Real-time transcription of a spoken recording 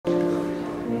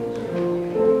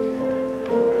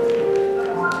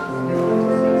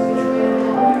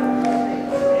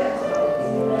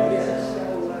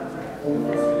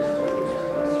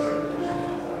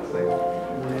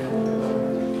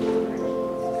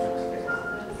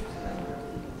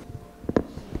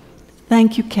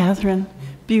Thank you, Catherine.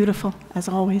 Beautiful, as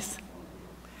always.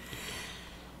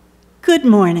 Good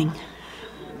morning.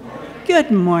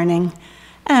 Good morning,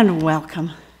 and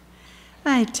welcome.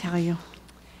 I tell you,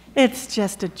 it's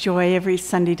just a joy every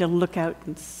Sunday to look out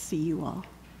and see you all.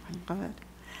 I love it.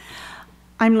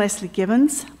 I'm Leslie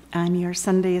Gibbons. I'm your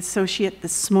Sunday associate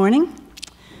this morning.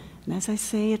 And as I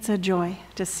say, it's a joy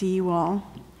to see you all.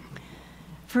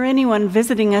 For anyone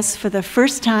visiting us for the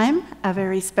first time, a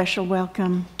very special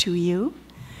welcome to you.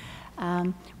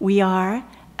 We are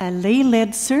a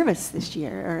lay-led service this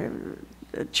year,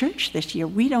 or a church this year.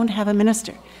 We don't have a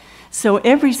minister. So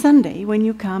every Sunday when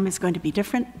you come is going to be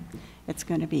different. It's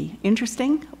going to be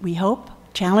interesting, we hope,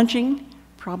 challenging,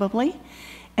 probably.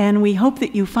 And we hope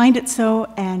that you find it so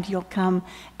and you'll come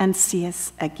and see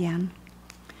us again.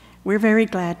 We're very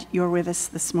glad you're with us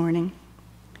this morning.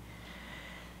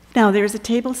 Now, there's a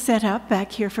table set up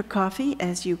back here for coffee,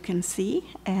 as you can see,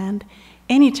 and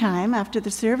anytime after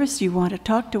the service you want to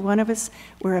talk to one of us,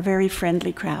 we're a very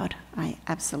friendly crowd. I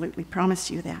absolutely promise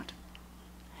you that.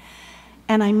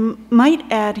 And I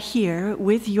might add here,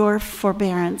 with your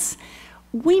forbearance,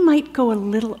 we might go a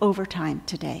little over time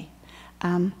today.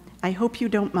 I hope you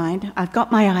don't mind. I've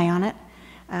got my eye on it.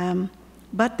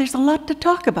 But there's a lot to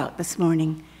talk about this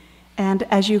morning. And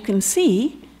as you can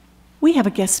see, we have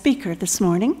a guest speaker this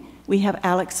morning. We have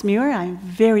Alex Muir. I'm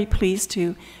very pleased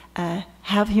to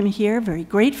have him here, very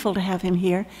grateful to have him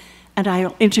here, and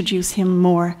I'll introduce him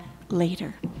more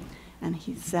later. And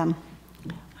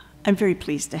I'm very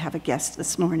pleased to have a guest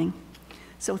this morning.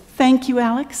 So thank you,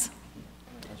 Alex.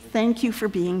 Thank you for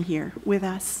being here with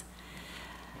us.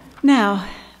 Now,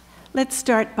 let's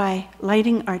start by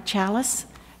lighting our chalice.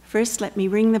 First, let me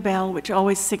ring the bell, which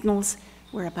always signals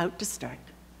we're about to start.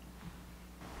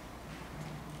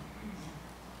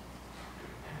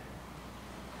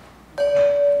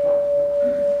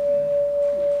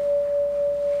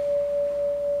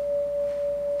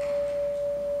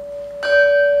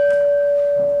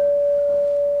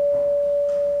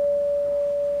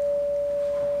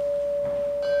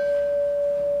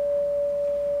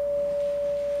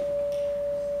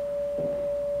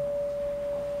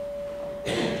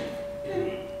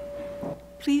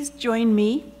 Please join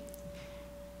me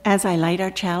as I light our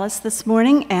chalice this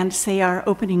morning and say our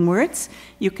opening words.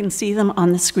 You can see them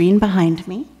on the screen behind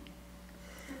me.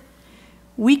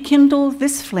 We kindle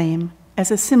this flame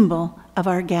as a symbol of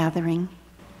our gathering.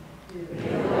 May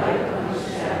the light of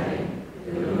understanding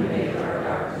illuminate our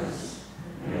darkness.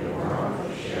 May the warmth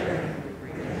of sharing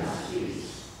bring us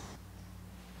peace.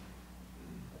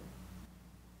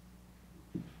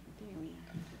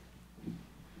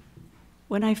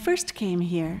 When I first came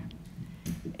here,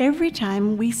 every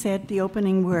time we said the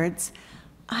opening words,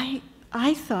 I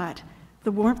thought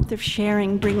the warmth of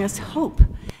sharing bring us hope.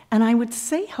 And I would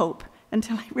say hope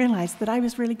until I realized that I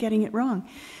was really getting it wrong.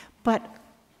 But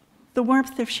the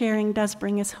warmth of sharing does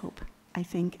bring us hope, I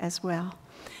think, as well.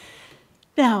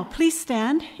 Now, please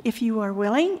stand if you are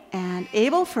willing and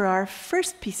able for our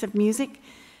first piece of music.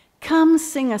 Come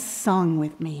sing a song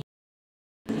with me.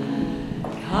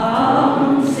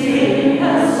 Come sing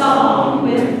a song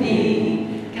with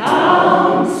me.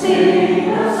 Come sing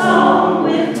a song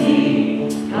with me.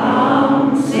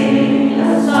 Come sing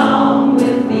a song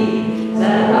with me,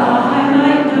 that I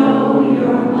might know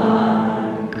you're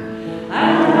mine.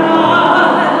 And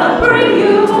I'll bring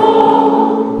you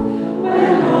home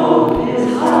when hope is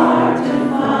hard to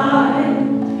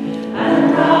find.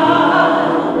 And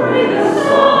I'll bring a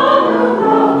song of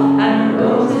love and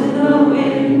roses in the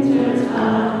winter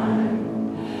time.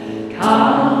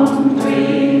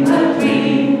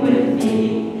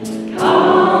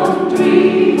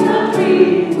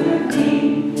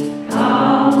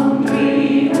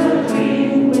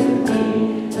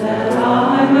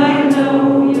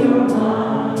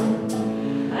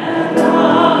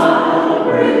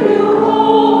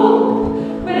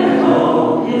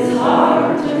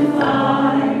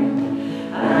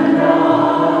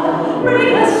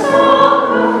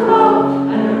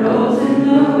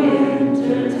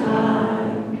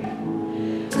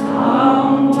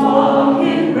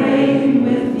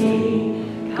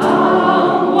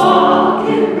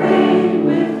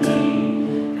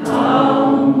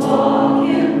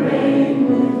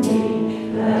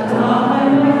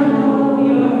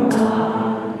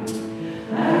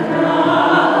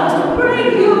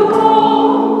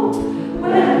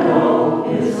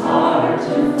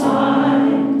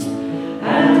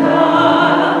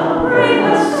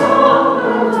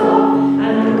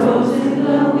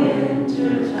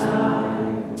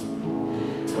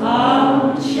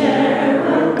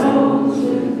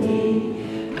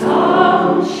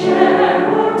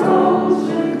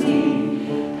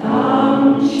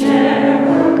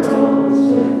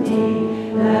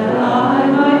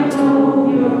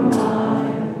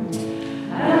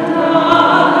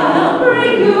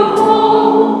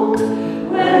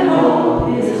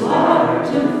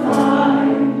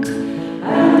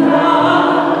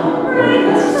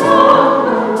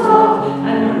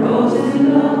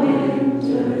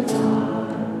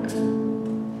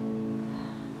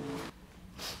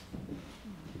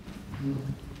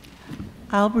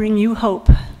 I'll bring you hope.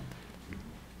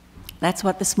 That's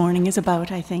what this morning is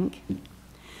about, I think.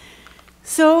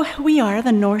 So we are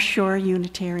the North Shore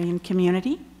Unitarian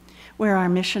community, where our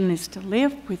mission is to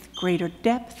live with greater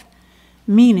depth,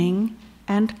 meaning,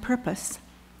 and purpose.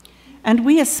 And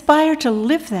we aspire to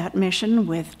live that mission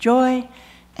with joy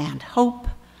and hope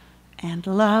and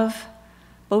love,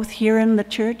 both here in the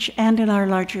church and in our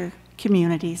larger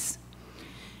communities.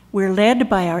 We're led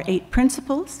by our 8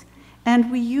 principles,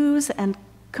 and we use and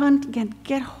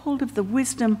get hold of the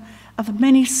wisdom of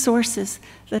many sources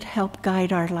that help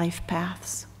guide our life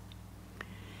paths.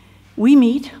 We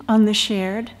meet on the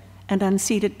shared and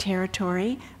unceded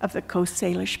territory of the Coast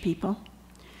Salish people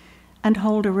and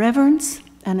hold a reverence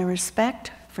and a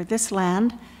respect for this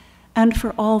land and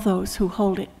for all those who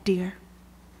hold it dear.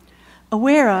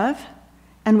 Aware of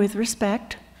and with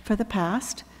respect for the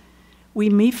past, we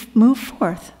move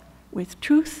forth with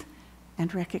truth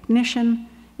and recognition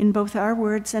in both our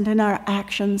words and in our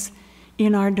actions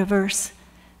in our diverse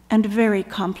and very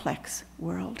complex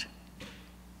world.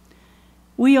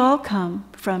 We all come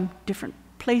from different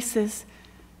places,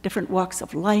 different walks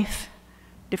of life,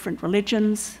 different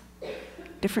religions,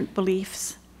 different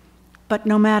beliefs, but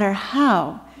no matter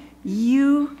how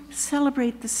you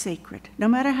celebrate the sacred, no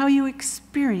matter how you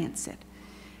experience it,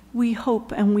 we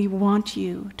hope and we want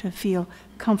you to feel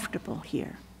comfortable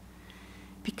here.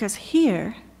 Because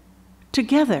here,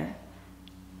 together,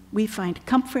 we find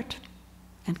comfort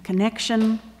and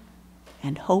connection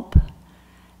and hope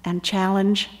and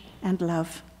challenge and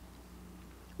love.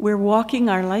 We're walking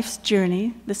our life's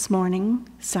journey this morning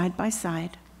side by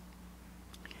side.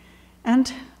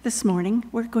 And this morning,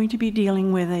 we're going to be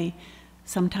dealing with a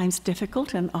sometimes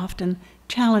difficult and often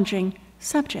challenging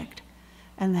subject,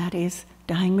 and that is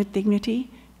dying with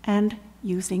dignity and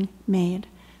using MAID,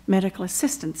 medical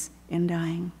assistance in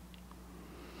dying.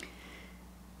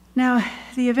 Now,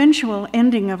 the eventual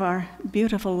ending of our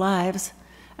beautiful lives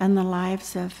and the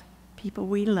lives of people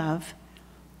we love,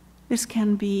 this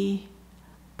can be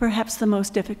perhaps the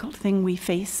most difficult thing we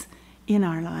face in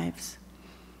our lives.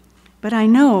 But I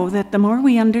know that the more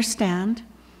we understand,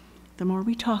 the more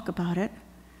we talk about it,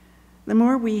 the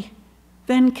more we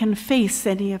then can face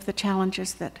any of the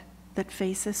challenges that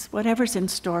face us, whatever's in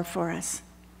store for us.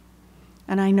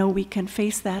 And I know we can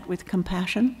face that with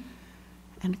compassion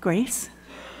and grace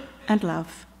and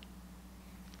love.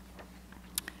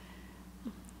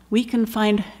 We can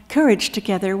find courage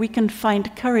together. We can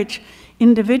find courage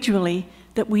individually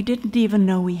that we didn't even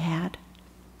know we had.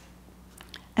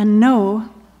 And know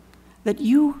that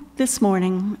you this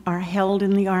morning are held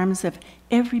in the arms of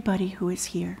everybody who is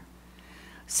here.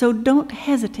 So don't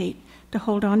hesitate to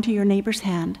hold on to your neighbor's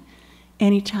hand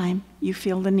anytime you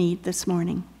feel the need this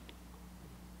morning.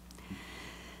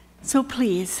 So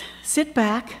please, sit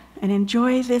back and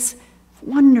enjoy this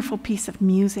wonderful piece of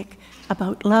music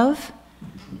about love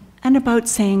and about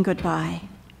saying goodbye.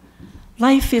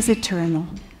 Life is Eternal,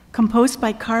 composed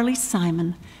by Carly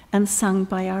Simon and sung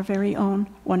by our very own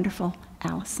wonderful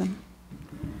Allison.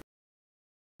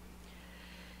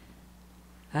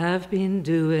 I've been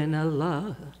doing a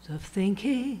lot of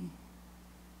thinking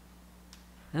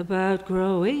about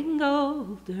growing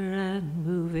older and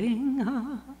moving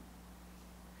on.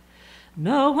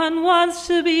 No one wants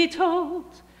to be told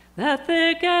that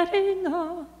they're getting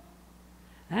on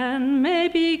and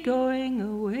maybe going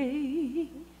away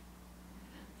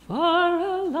for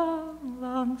a long,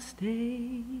 long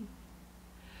stay.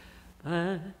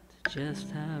 But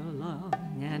just how long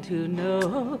and who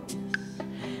knows?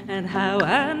 And how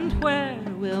and where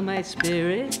will my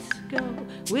spirit go?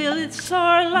 Will it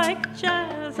soar like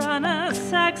jazz on a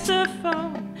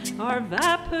saxophone or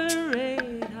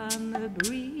evaporate on the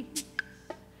breeze?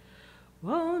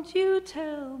 Won't you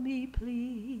tell me,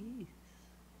 please,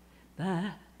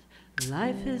 that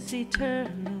life is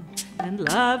eternal and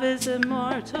love is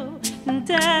immortal and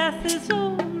death is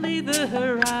only the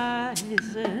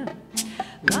horizon?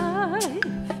 Life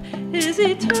is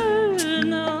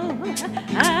eternal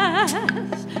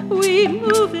as we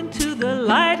move into the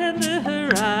light, and the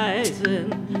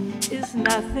horizon is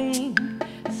nothing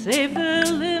save the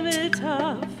limit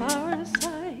of our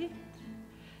sight,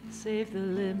 save the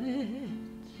limit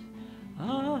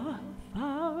of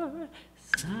our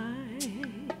sight.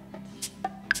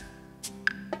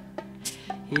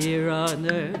 Here on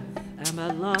earth am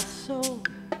a lost soul,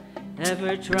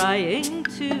 ever trying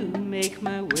to make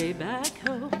my way back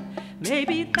home.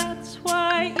 Maybe that's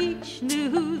why each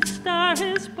new star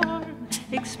is born,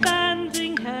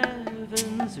 expanding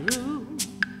heaven's room,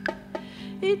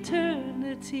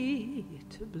 eternity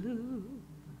to bloom.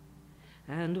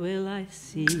 And will I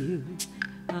see you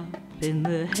up in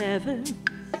the heavens,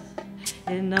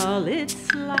 in all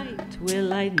its light,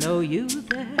 will I know you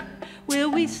there?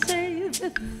 Will we say the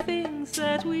things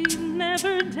that we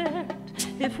never dared,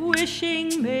 if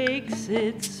wishing makes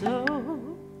it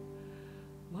so?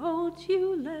 Won't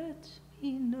you let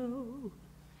me know?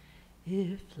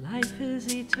 If life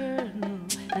is eternal,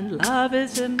 and love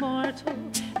is immortal,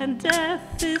 and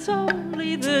death is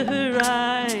only the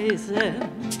horizon,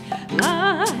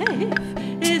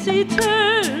 life is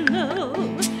eternal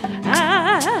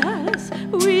as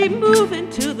we move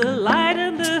into the light,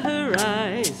 and the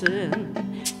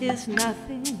horizon is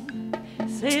nothing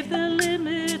save the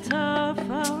limit of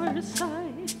our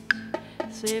sight,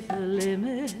 save the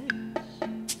limit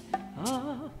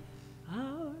of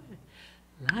our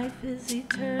life is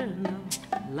eternal,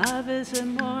 love is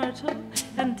immortal,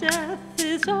 and death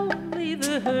is only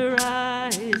the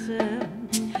horizon.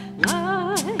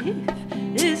 Life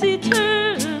is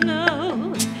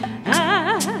eternal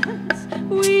as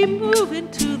we move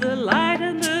into the light,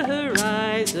 and the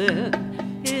horizon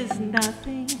is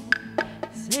nothing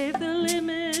save the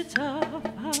limit of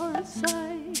our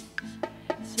sight,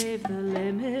 save the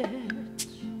limit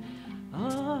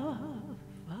of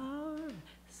our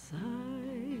sight,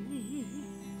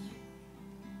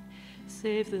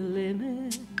 save the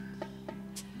limit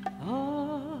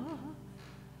of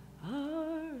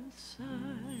our sight.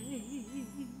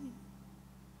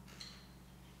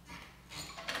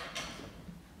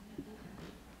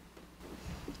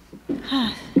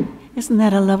 Isn't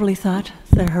that a lovely thought?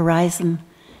 The horizon,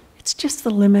 it's just the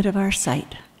limit of our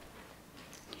sight.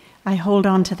 I hold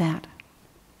on to that.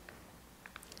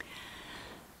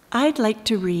 I'd like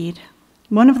to read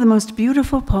one of the most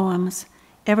beautiful poems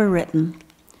ever written.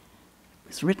 It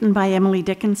was written by Emily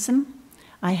Dickinson.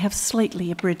 I have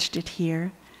slightly abridged it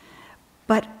here,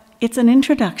 but it's an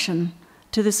introduction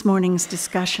to this morning's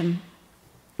discussion.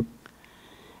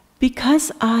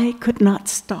 Because I could not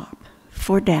stop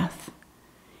for death,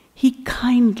 he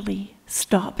kindly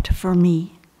stopped for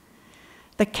me.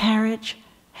 The carriage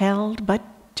held but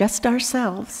just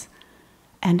ourselves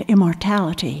and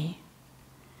immortality.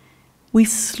 We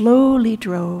slowly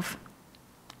drove.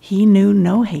 He knew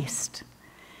no haste,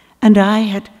 and I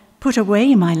had put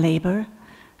away my labor,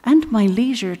 and my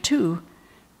leisure too,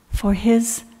 for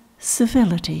his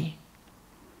civility.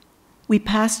 We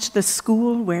passed the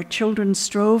school where children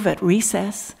strove at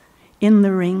recess in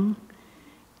the ring.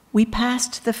 We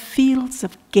passed the fields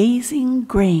of gazing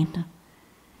grain.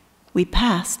 We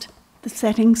passed the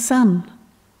setting sun.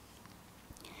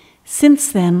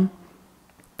 Since then,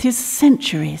 'tis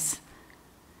centuries,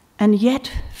 and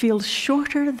yet feels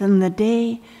shorter than the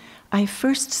day I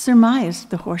first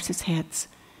surmised the horses' heads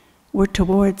were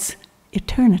towards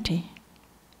eternity.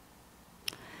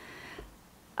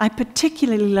 I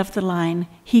particularly love the line,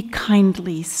 he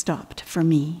kindly stopped for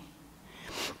me,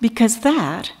 because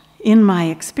that, in my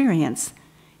experience,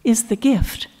 is the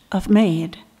gift of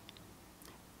MAID.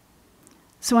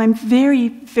 So I'm very,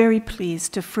 very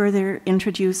pleased to further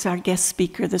introduce our guest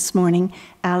speaker this morning,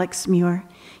 Alex Muir.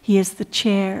 He is the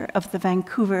chair of the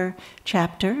Vancouver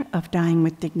Chapter of Dying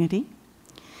with Dignity,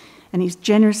 and he's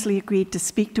generously agreed to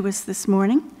speak to us this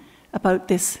morning about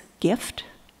this gift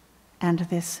and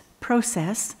this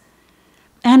process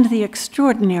and the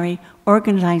extraordinary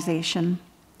organization.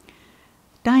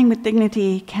 Dying with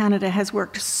Dignity Canada has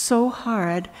worked so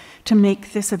hard to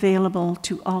make this available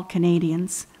to all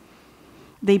Canadians.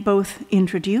 They both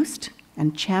introduced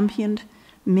and championed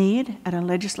MAID at a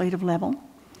legislative level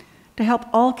to help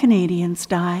all Canadians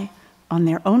die on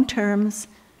their own terms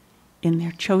in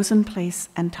their chosen place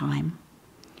and time.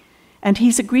 And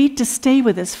he's agreed to stay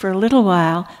with us for a little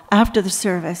while after the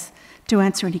service to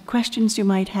answer any questions you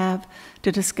might have,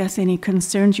 to discuss any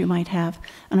concerns you might have,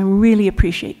 and I really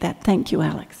appreciate that. Thank you,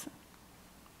 Alex.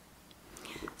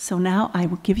 So now I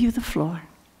will give you the floor.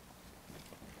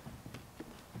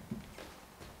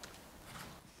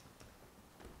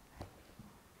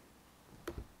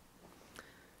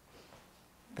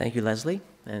 Thank you, Leslie,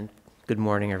 and good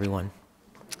morning, everyone.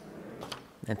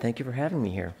 And thank you for having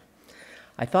me here.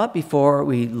 I thought before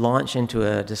we launch into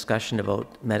a discussion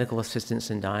about medical assistance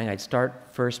in dying, I'd start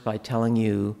first by telling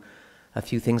you a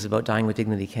few things about Dying with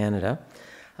Dignity Canada.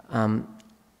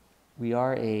 We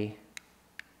are a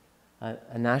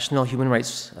national human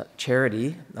rights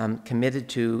charity committed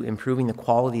to improving the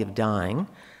quality of dying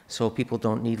so people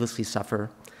don't needlessly suffer.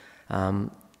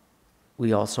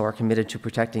 We also are committed to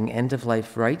protecting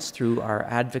end-of-life rights through our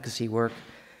advocacy work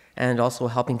and also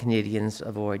helping Canadians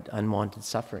avoid unwanted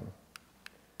suffering.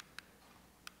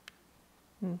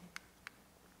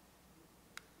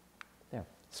 There,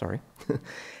 sorry.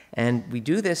 And we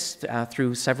do this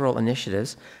through several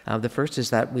initiatives. The first is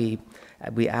that we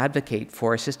advocate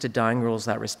for assisted dying rules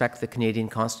that respect the Canadian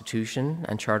Constitution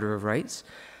and Charter of Rights.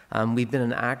 We've been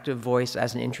an active voice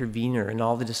as an intervener in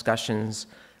all the discussions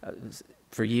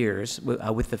for years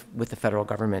with the federal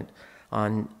government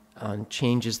on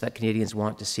changes that Canadians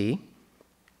want to see.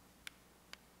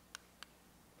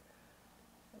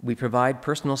 We provide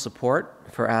personal support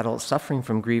for adults suffering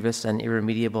from grievous and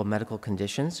irremediable medical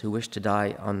conditions who wish to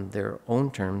die on their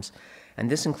own terms, and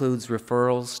this includes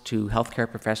referrals to healthcare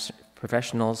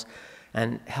professionals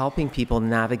and helping people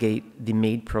navigate the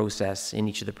MAID process in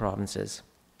each of the provinces.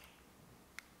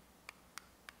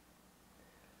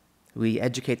 We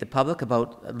educate the public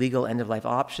about legal end-of-life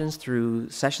options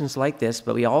through sessions like this,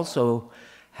 but we also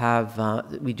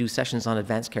we do sessions on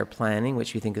advanced care planning,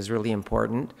 which we think is really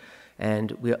important.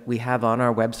 And we have on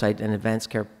our website an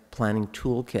advanced care planning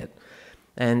toolkit.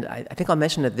 And I think I'll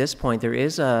mention at this point, there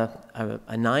is a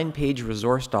 9-page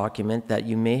resource document that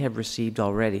you may have received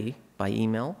already by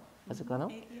email. Has it gone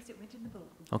out? Yes, it went in the book.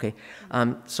 Okay.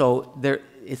 So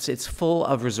it's full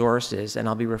of resources, and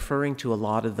I'll be referring to a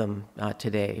lot of them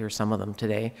today, or some of them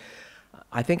today.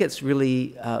 I think it's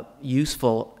really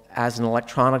useful as an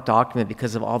electronic document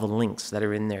because of all the links that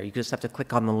are in there. You just have to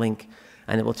click on the link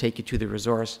and it will take you to the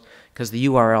resource, because the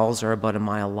URLs are about a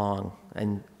mile long,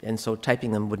 and so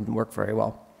typing them wouldn't work very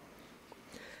well.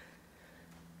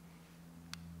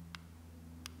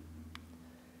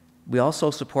 We also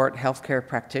support healthcare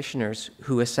practitioners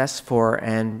who assess for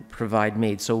and provide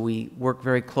MAID. So we work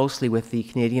very closely with the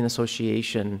Canadian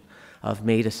Association of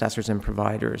MAID Assessors and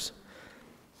Providers.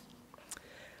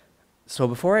 So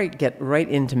before I get right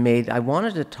into MAID, I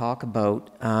wanted to talk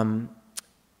about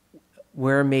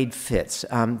where MAID fits.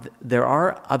 There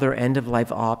are other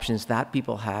end-of-life options that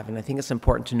people have, and I think it's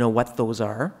important to know what those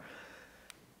are.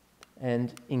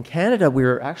 And in Canada,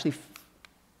 we're actually,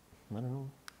 I don't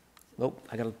know. Oh,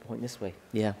 I got to point this way.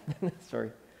 Yeah,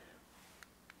 sorry.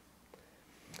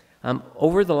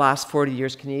 Over the last 40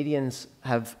 years, Canadians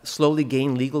have slowly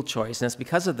gained legal choice, and it's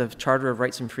because of the Charter of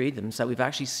Rights and Freedoms that we've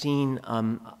actually seen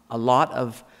a lot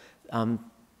of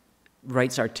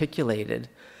rights articulated.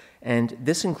 And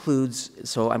this includes,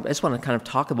 so I just want to kind of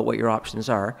talk about what your options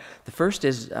are. The first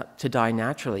is to die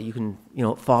naturally. You can,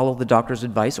 follow the doctor's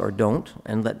advice or don't,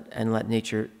 and let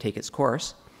nature take its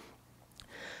course.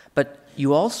 But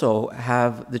you also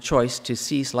have the choice to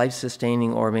cease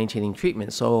life-sustaining or maintaining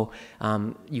treatment. So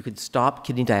you could stop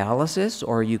kidney dialysis,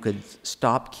 or you could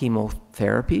stop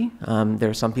chemotherapy. There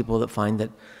are some people that find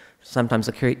that sometimes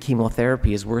the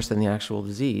chemotherapy is worse than the actual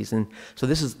disease, and so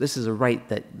this is a right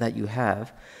that you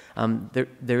have.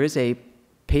 There is a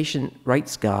patient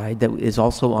rights guide that is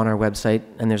also on our website,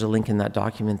 and there's a link in that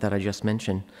document that I just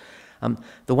mentioned.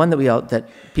 The one that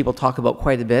people talk about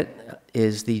quite a bit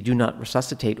is the Do Not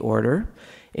Resuscitate order.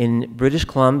 In British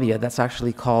Columbia, that's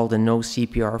actually called a no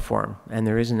CPR form, and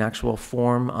there is an actual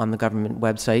form on the government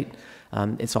website.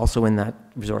 It's also in that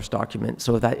resource document.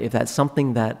 So if that's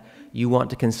something that you want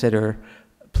to consider,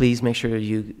 please make sure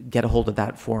you get a hold of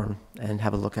that form and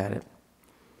have a look at it.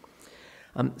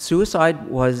 Suicide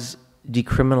was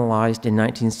decriminalized in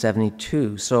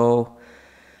 1972, so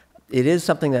it is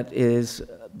something that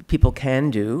people can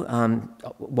do.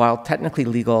 While technically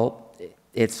legal,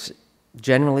 it's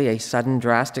generally a sudden,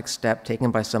 drastic step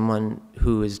taken by someone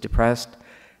who is depressed,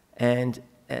 and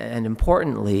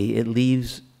importantly, it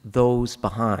leaves those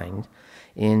behind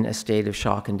in a state of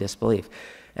shock and disbelief.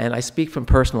 And I speak from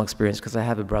personal experience because I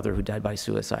have a brother who died by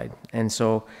suicide. And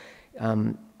so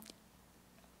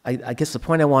I guess the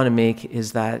point I want to make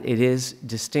is that it is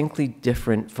distinctly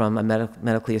different from a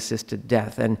medically assisted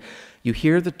death. And you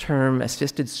hear the term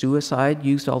assisted suicide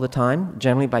used all the time,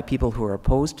 generally by people who are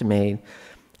opposed to MAID,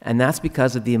 and that's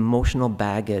because of the emotional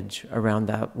baggage around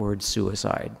that word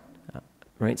suicide.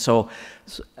 Right? So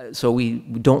we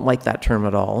don't like that term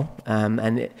at all.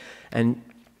 And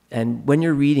when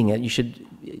you're reading it,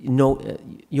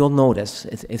 you'll notice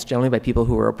it's generally by people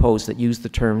who are opposed that use the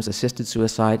terms assisted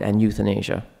suicide and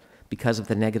euthanasia because of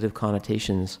the negative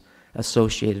connotations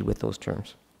associated with those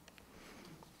terms.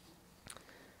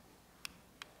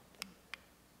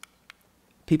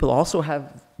 People also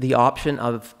have the option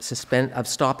of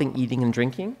stopping eating and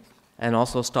drinking, and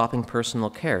also stopping personal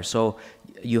care. So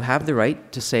you have the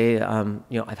right to say,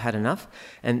 I've had enough.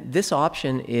 And this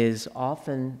option is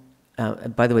often,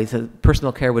 by the way, the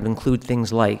personal care would include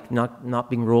things like not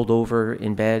being rolled over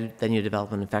in bed, then you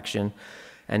develop an infection,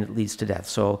 and it leads to death.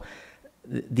 So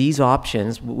these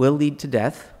options will lead to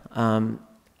death.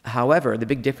 However, the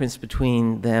big difference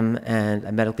between them and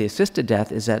a medically assisted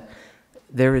death is that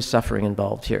there is suffering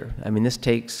involved here. I mean,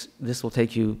 this will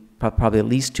take you probably at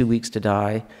least 2 weeks to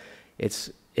die.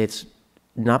 It's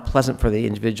not pleasant for the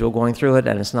individual going through it,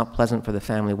 and it's not pleasant for the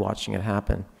family watching it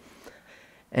happen.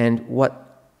 And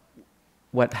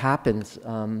what happens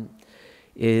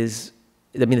is,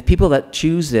 I mean, the people that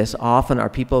choose this often are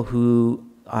people who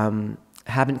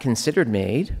haven't considered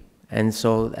MAID, and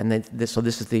so this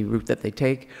is the route that they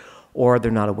take, or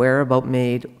they're not aware about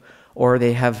MAID, or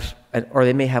they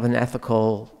may have an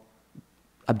ethical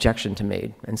objection to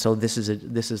MAID, and so this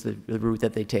is the route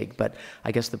that they take. But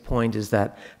I guess the point is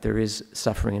that there is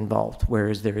suffering involved,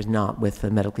 whereas there is not with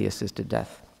the medically assisted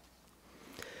death.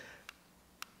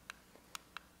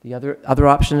 The other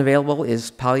option available is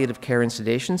palliative care and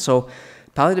sedation. So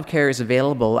palliative care is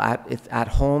available at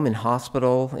home, in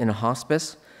hospital, in a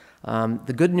hospice.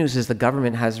 The good news is the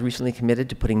government has recently committed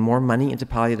to putting more money into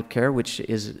palliative care, which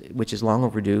is long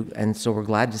overdue, and so we're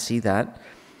glad to see that.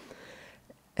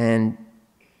 And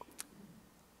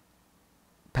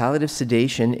palliative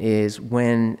sedation is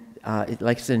when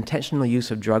it's an intentional use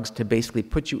of drugs to basically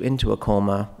put you into a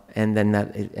coma, and then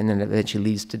eventually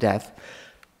leads to death.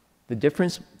 The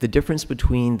difference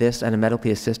between this and a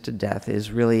medically assisted death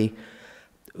is really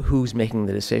who's making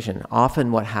the decision.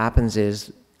 Often what happens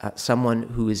is someone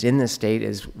who is in this state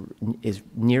is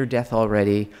near death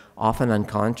already, often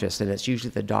unconscious, and it's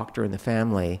usually the doctor and the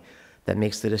family that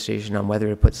makes the decision on whether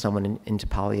to put someone into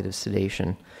palliative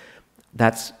sedation.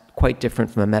 That's quite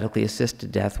different from a medically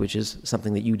assisted death, which is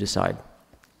something that you decide.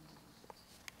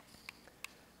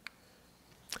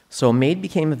 So MAID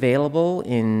became available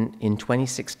in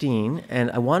 2016,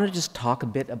 and I want to just talk a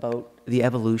bit about the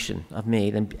evolution of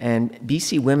MAID. And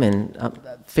BC women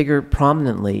figure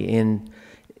prominently in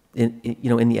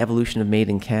the evolution of MAID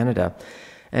in Canada.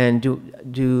 And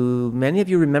do many of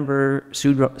you remember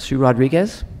Sue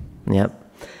Rodriguez? Yep.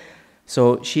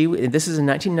 So this is in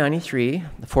 1993,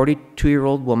 a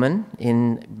 42-year-old woman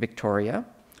in Victoria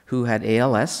who had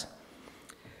ALS,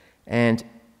 and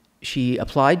she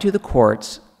applied to the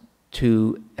courts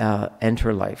to end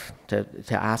her life, to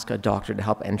ask a doctor to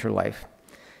help end her life.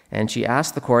 And she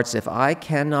asked the courts, if I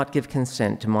cannot give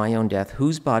consent to my own death,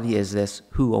 whose body is this?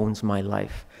 Who owns my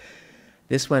life?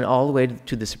 This went all the way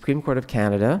to the Supreme Court of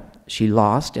Canada. She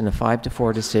lost in a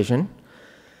 5-4 decision.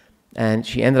 And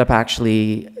she ended up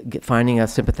actually finding a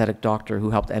sympathetic doctor who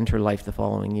helped end her life the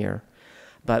following year.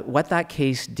 But what that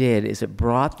case did is it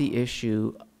brought the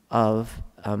issue of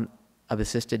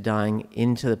assisted dying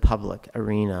into the public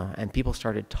arena, and people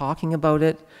started talking about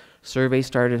it. Surveys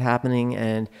started happening,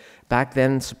 and back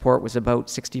then support was about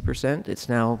 60%. It's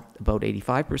now about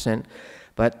 85%,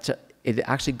 but it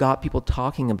actually got people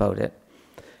talking about it.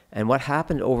 And what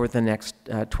happened over the next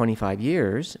 25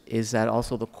 years is that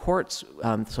also the courts,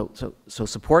 so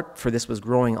support for this was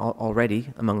growing already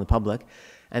among the public,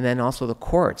 and then also the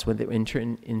courts, when they were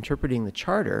interpreting the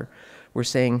charter, were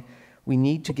saying we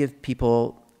need to give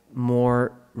people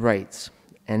more rights.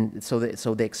 And so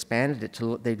they expanded it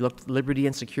to, they looked at liberty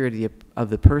and security of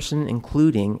the person,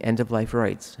 including end-of-life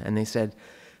rights. And they said,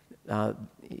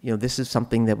 this is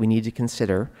something that we need to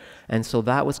consider. And so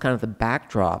that was kind of the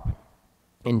backdrop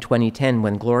in 2010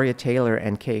 when Gloria Taylor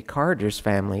and Kay Carter's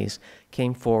families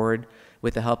came forward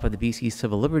with the help of the BC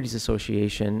Civil Liberties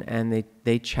Association, and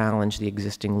they challenged the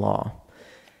existing law.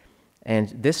 And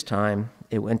this time,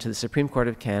 it went to the Supreme Court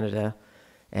of Canada,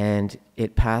 and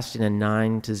it passed in a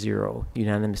 9-0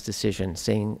 unanimous decision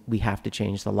saying we have to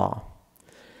change the law.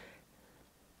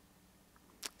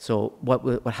 So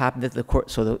what happened at the court,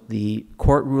 so the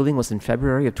court ruling was in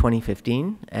February of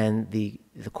 2015, and the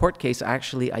court case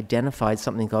actually identified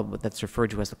something that's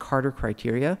referred to as the Carter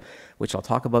criteria, which I'll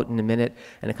talk about in a minute,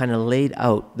 and it kind of laid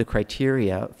out the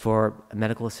criteria for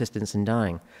medical assistance in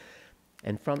dying.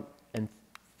 And from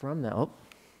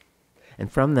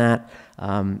that,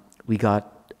 we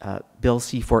got Bill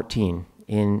C-14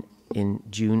 in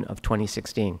June of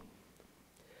 2016.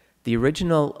 The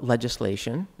original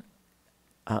legislation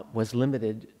was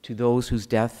limited to those whose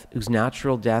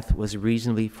natural death was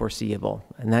reasonably foreseeable.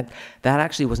 And that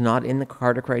actually was not in the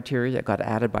Carter criteria. That got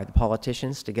added by the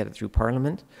politicians to get it through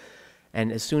Parliament.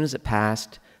 And as soon as it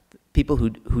passed, people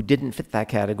who didn't fit that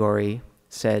category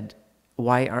said,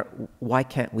 why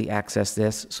can't we access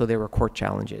this? So there were court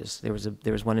challenges. There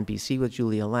was one in BC with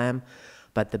Julia Lamb,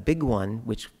 but the big one,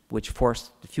 which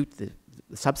forced the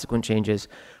subsequent changes,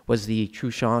 was the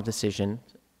Truchon decision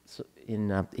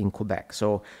in Quebec.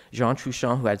 So Jean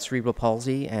Truchon, who had cerebral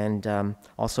palsy, and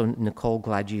also Nicole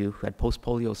Gladieux, who had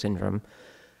post-polio syndrome,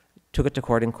 took it to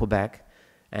court in Quebec,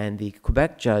 and the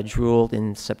Quebec judge ruled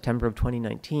in September of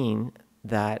 2019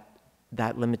 that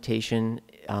that limitation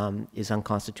is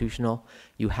unconstitutional.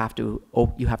 You have to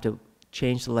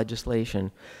change the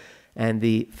legislation. And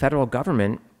the federal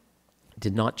government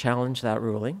did not challenge that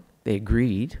ruling. They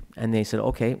agreed, and they said,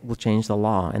 okay, we'll change the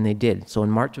law, and they did. So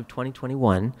in March of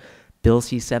 2021, Bill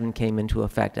C-7 came into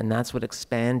effect, and that's what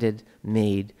expanded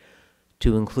MAID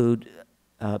to include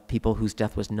people whose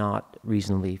death was not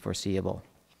reasonably foreseeable.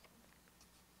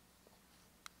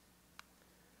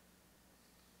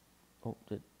 Oh,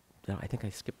 I think I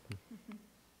skipped them.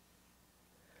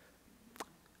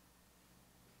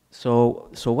 So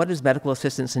what is medical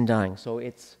assistance in dying? So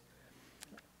it's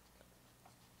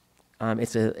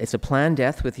a planned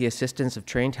death with the assistance of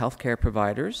trained healthcare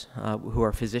providers who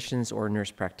are physicians or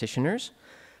nurse practitioners,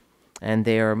 and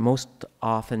they are most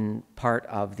often part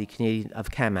of the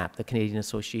CAMAP, the Canadian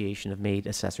Association of MAID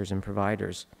Assessors and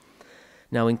Providers.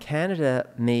 Now in Canada,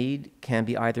 MAID can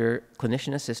be either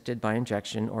clinician-assisted by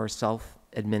injection or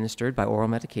self-administered by oral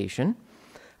medication,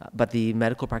 but the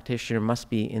medical practitioner must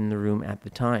be in the room at the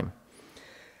time.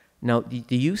 Now,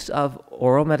 the use of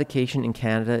oral medication in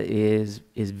Canada is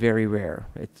very rare.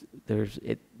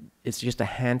 It's just a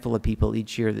handful of people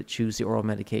each year that choose the oral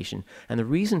medication, and the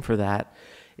reason for that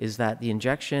is that the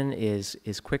injection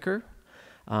is quicker,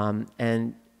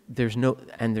 and there's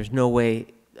no way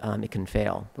it can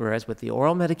fail. Whereas with the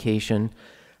oral medication,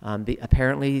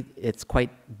 apparently it's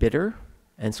quite bitter,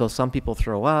 and so some people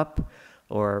throw up,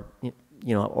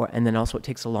 and then also it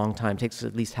takes a long time. It takes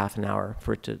at least half an hour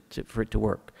for it to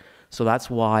work. So that's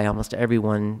why almost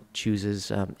everyone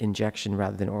chooses injection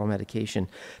rather than oral medication.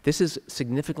 This is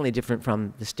significantly different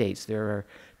from the states. There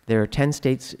are 10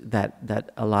 states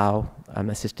that allow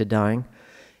assisted dying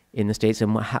in the states,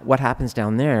 and what happens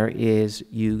down there is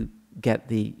you get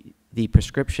the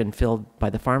prescription filled by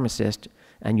the pharmacist,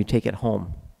 and you take it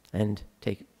home and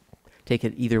take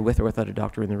it either with or without a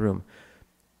doctor in the room,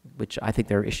 which I think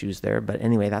there are issues there, but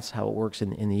anyway, that's how it works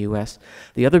in the US.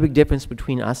 The other big difference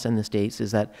between us and the States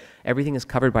is that everything is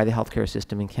covered by the healthcare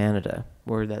system in Canada,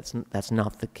 where that's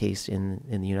not the case in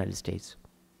the United States.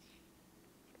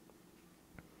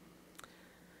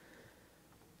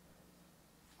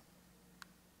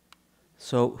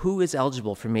 So who is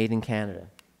eligible for MAID in Canada?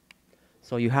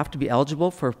 So you have to be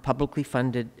eligible for publicly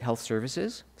funded health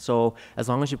services. So as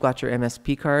long as you've got your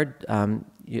MSP card,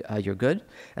 you're good.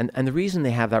 And the reason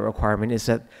they have that requirement is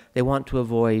that they want to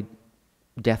avoid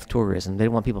death tourism. They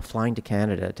don't want people flying to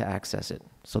Canada to access it.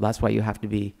 So that's why you have to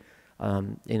be,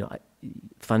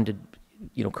 funded,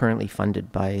 currently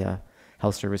funded by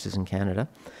health services in Canada.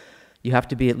 You have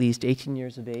to be at least 18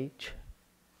 years of age.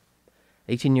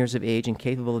 18 years of age and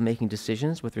capable of making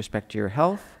decisions with respect to your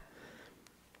health.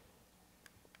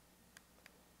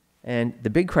 And the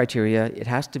big criteria, it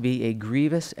has to be a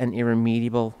grievous and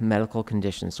irremediable medical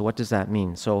condition. So what does that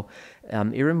mean? So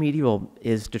irremediable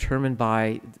is determined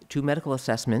by 2 medical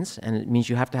assessments, and it means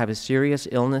you have to have a serious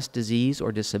illness, disease,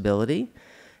 or disability,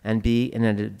 and be in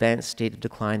an advanced state of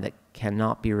decline that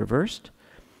cannot be reversed.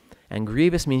 And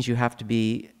grievous means you have to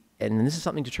be, and this is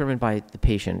something determined by the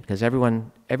patient, because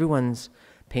everyone's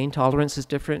pain tolerance is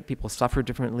different, people suffer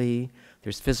differently,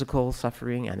 there's physical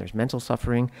suffering and there's mental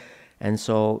suffering, and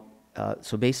so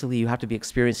basically you have to be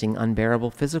experiencing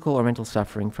unbearable physical or mental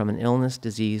suffering from an illness,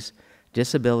 disease,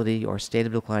 disability, or state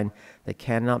of decline that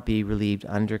cannot be relieved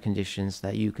under conditions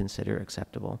that you consider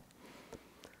acceptable.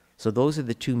 So those are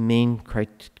the 2 main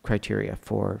criteria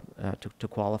for to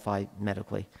qualify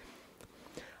medically.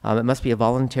 It must be a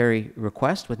voluntary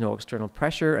request with no external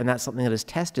pressure, and that's something that is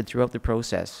tested throughout the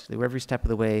process. Every step of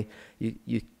the way,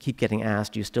 you keep getting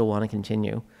asked, do you still want to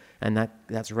continue? And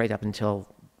that's right up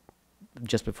until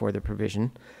just before the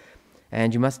provision.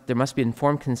 And there must be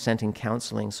informed consent in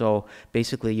counseling. So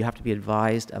basically, you have to be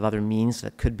advised of other means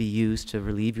that could be used to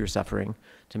relieve your suffering,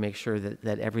 to make sure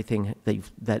that everything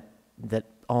that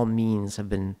all means have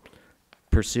been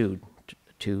pursued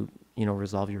to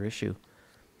resolve your issue.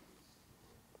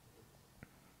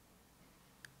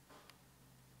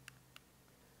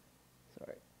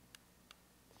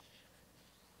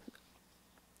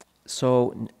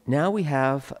 So now we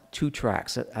have 2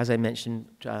 tracks. As I mentioned,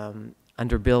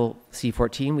 under Bill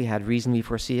C-14, we had reasonably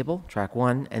foreseeable, track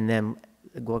 1, and then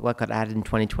what got added in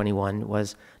 2021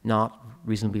 was not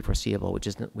reasonably foreseeable, which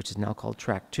is now called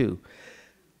track 2.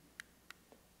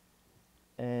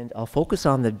 And I'll focus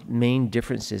on the main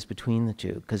differences between the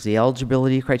 2, because the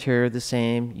eligibility criteria are the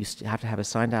same. You have to have a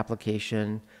signed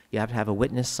application. You have to have a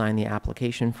witness sign the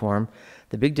application form.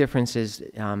 The big difference is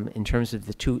in terms of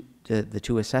the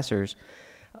two assessors.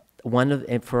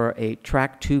 For a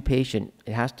track 2 patient,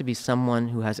 it has to be someone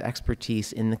who has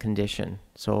expertise in the condition.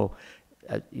 So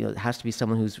it has to be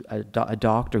someone who's a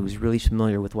doctor who's really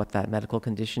familiar with what that medical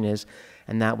condition is,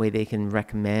 and that way they can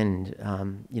recommend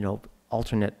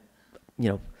alternate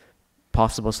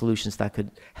possible solutions that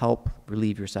could help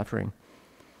relieve your suffering.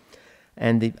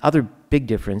 And the other big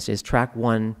difference is track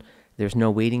 1, there's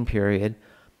no waiting period.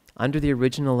 Under the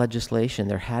original legislation,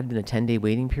 there had been a 10-day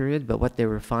waiting period, but what they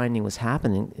were finding was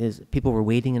happening is people were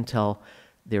waiting until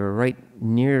they were right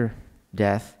near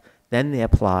death, then they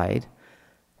applied,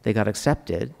 they got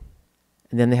accepted,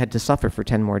 and then they had to suffer for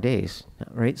 10 more days,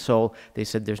 right? So they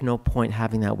said there's no point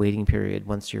having that waiting period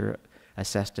once you're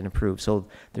assessed and approved. So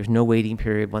there's no waiting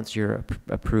period once you're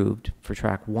approved for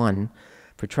track 1.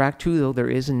 For track 2, though, there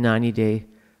is a 90-day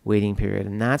waiting period,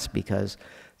 and that's because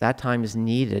that time is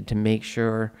needed to make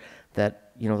sure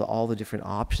that, you know, all the different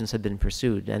options have been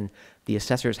pursued, and the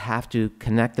assessors have to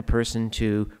connect the person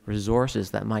to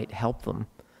resources that might help them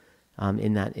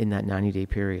in that 90-day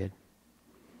period.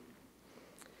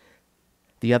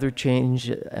 The other change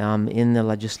in the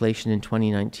legislation in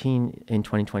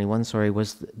 2021,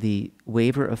 was the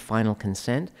waiver of final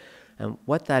consent. And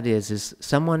what that is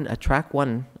someone, a track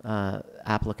 1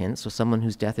 applicant, so someone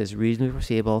whose death is reasonably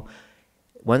foreseeable,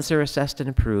 once they're assessed and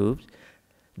approved,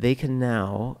 they can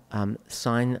now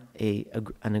sign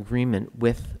an agreement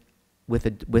with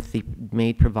the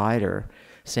MAID provider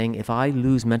saying, if I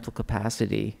lose mental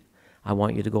capacity, I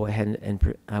want you to go ahead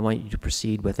and I want you to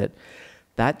proceed with it.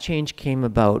 That change came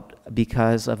about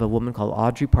because of a woman called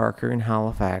Audrey Parker in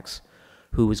Halifax,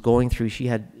 who was going through, she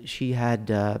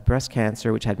had breast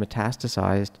cancer, which had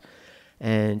metastasized,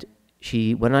 and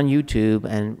she went on YouTube,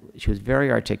 and she was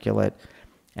very articulate,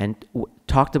 and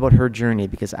talked about her journey,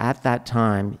 because at that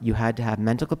time, you had to have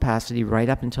mental capacity right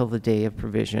up until the day of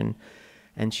provision,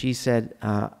 and she said,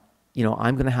 you know,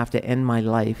 I'm going to have to end my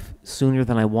life sooner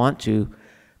than I want to,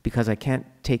 because I can't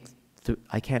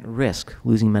risk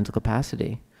losing mental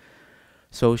capacity.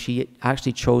 So she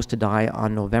actually chose to die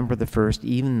on November the 1st,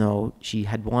 even though she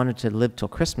had wanted to live till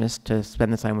Christmas to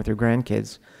spend the time with her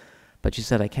grandkids. But she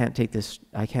said, I can't take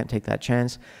that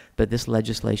chance, but this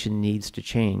legislation needs to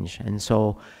change. And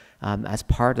so as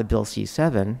part of Bill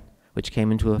C-7, which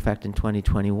came into effect in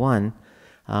 2021,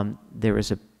 there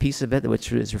is a piece of it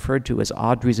which is referred to as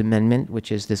Audrey's Amendment,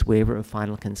 which is this waiver of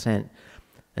final consent.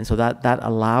 And so that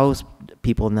allows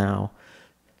people now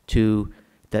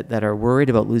that are worried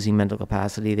about losing mental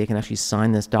capacity, they can actually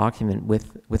sign this document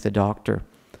with the doctor.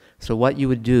 So what you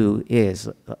would do is,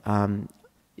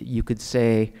 you could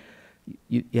say,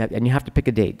 and you have to pick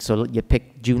a date. So you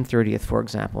pick June 30th, for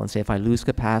example, and say, if I lose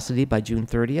capacity by June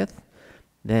 30th,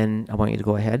 then I want you to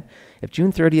go ahead. If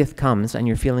June 30th comes and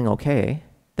you're feeling okay,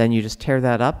 then you just tear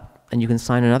that up and you can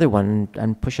sign another one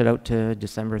and push it out to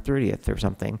December 30th or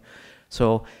something.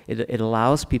 So it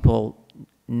allows people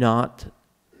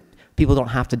people don't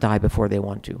have to die before they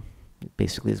want to,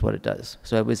 basically is what it does.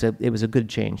 So it was a good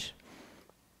change.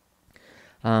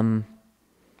 And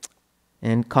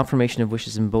confirmation of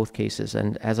wishes in both cases.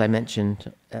 And as I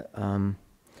mentioned, you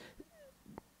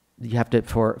have to,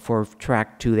 for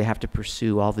track 2, they have to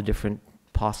pursue all the different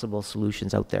possible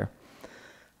solutions out there.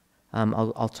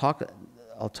 I'll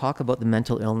talk about the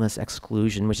mental illness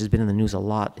exclusion, which has been in the news a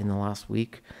lot in the last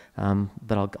week,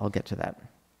 but I'll get to that.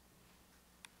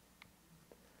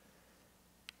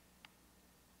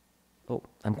 Oh,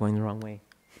 I'm going the wrong way.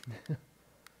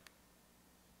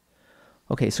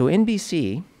 Okay, so in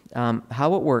BC,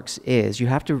 how it works is you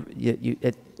have to,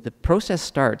 the process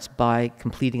starts by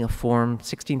completing a form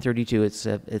 1632. It's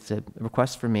a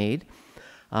request for MAID.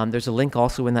 There's a link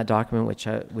also in that document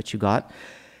which you got.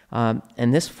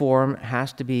 And this form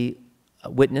has to be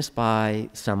witnessed by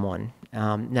someone.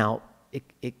 Now,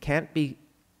 it can't be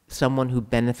someone who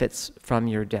benefits from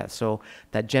your death. So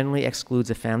that generally excludes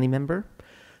a family member.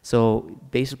 So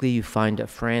basically you find a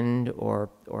friend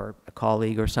or a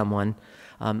colleague or someone.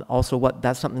 Also,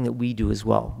 that's something that we do as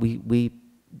well. We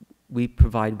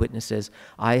provide witnesses.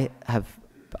 I've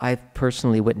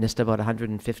personally witnessed about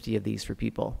 150 of these for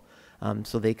people.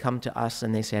 So they come to us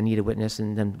and they say, I need a witness,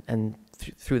 and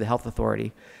through the health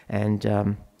authority,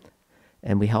 and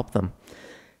we help them.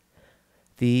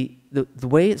 The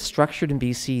way it's structured in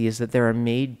BC is that there are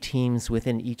MAID teams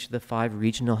within each of the 5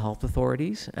 regional health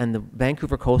authorities, and the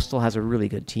Vancouver Coastal has a really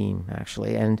good team,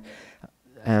 actually, and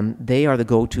they are the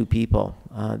go-to people.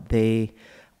 They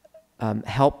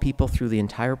help people through the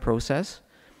entire process,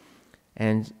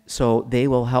 and so they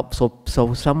will help.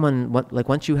 So someone, like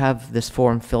once you have this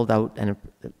form filled out and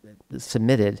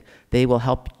submitted, they will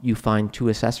help you find 2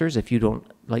 assessors. If you don't,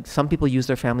 like, some people use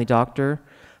their family doctor.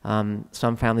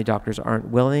 Some family doctors aren't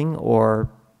willing,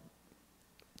 or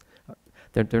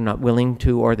they're not willing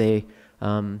to, or they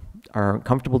aren't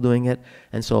comfortable doing it.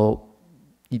 And so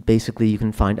basically you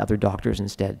can find other doctors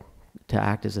instead to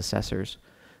act as assessors.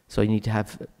 So you need to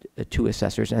have 2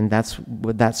 assessors, and that's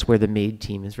where the MAID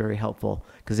team is very helpful,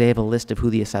 because they have a list of who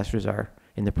the assessors are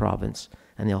in the province,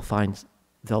 and they'll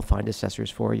find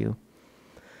assessors for you.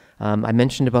 I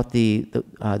mentioned about the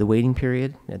waiting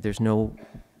period. There's no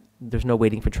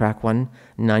waiting for track 1,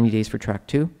 90 days for track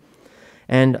 2.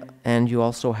 And you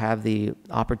also have the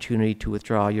opportunity to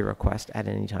withdraw your request at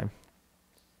any time.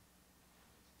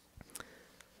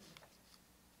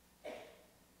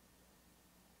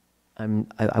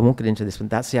 I won't get into this one.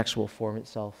 That's the actual form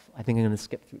itself. I think I'm going to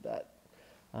skip through that.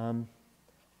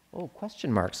 Oh,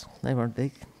 question marks.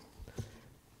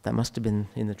 That must have been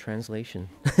in the translation.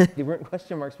 They weren't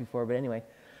question marks before, but anyway.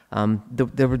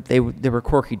 They were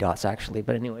quirky dots, actually,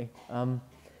 but anyway.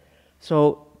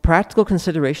 So practical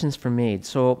considerations for MAID.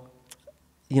 So,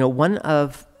 one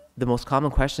of the most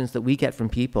common questions that we get from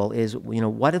people is,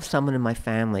 what if someone in my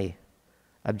family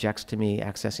objects to me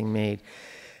accessing MAID?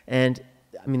 And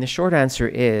I mean, the short answer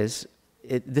is,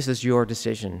 this is your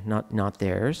decision, not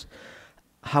theirs.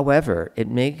 However, it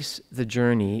makes the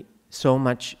journey so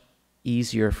much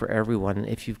easier for everyone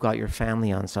if you've got your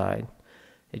family on side.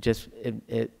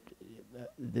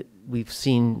 We've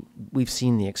seen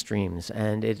the extremes,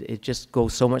 and it just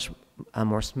goes so much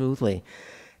more smoothly.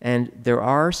 And there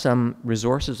are some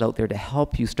resources out there to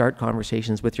help you start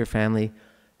conversations with your family.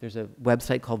 There's a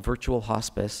website called Virtual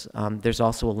Hospice. There's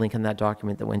also a link in that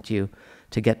document that went to you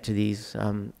to get to these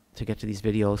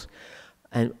videos.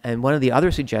 And one of the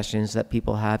other suggestions that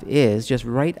people have is just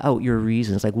write out your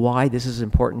reasons, like why this is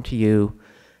important to you,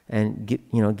 and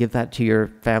give that to your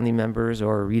family members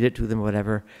or read it to them or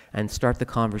whatever, and start the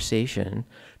conversation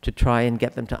to try and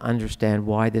get them to understand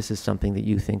why this is something that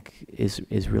you think is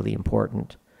really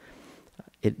important.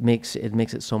 It makes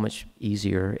it so much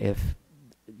easier if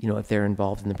they're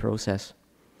involved in the process.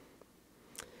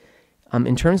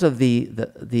 In terms of the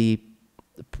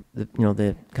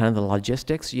kind of the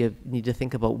logistics, you need to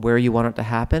think about where you want it to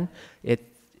happen.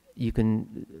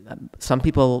 Some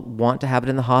people want to have it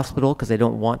in the hospital because they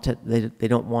don't want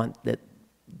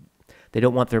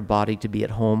their body to be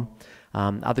at home.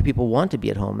 Other people want to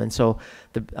be at home, and so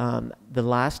the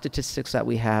last statistics that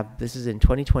we have, this is in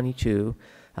 2022,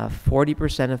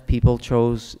 40% of people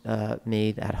chose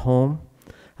MAID at home,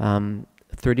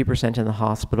 30% in the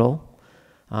hospital,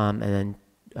 and then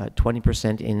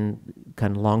 20% in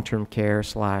kind of long-term care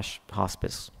 /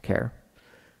 hospice care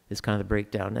is kind of the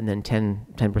breakdown, and then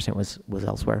 10% was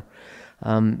elsewhere.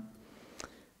 And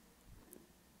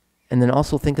then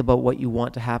also think about what you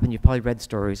want to happen. You've probably read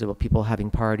stories about people having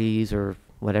parties or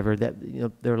whatever. That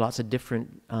there are lots of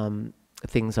different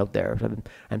things out there,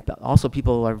 and also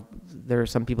there are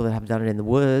some people that have done it in the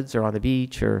woods or on the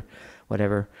beach or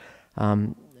whatever,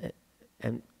 and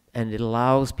it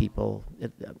allows people.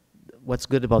 What's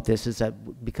good about this is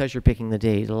that because you're picking the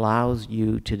day, it allows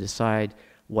you to decide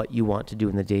what you want to do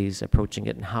in the days approaching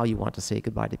it and how you want to say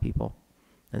goodbye to people.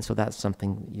 And so that's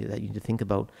something that you need to think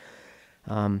about.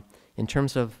 In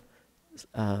terms of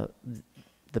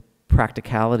the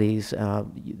practicalities,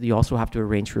 you also have to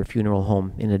arrange for a funeral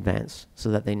home in advance so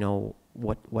that they know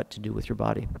what to do with your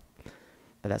body.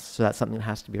 So that's something that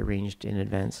has to be arranged in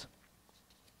advance.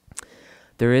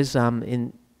 There is,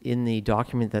 in the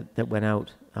document that went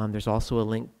out, there's also a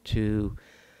link to,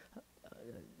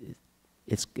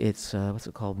 it's what's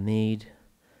it called, MAID,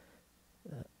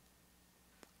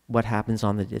 what happens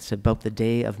it's about the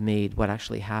day of MAID, what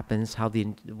actually happens,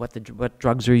 what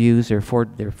drugs are used. There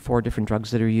are 4 different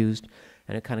drugs that are used,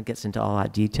 and it kind of gets into all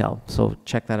that detail. So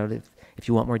check that out if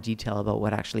you want more detail about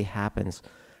what actually happens.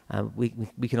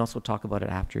 We can also talk about it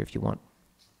after if you want.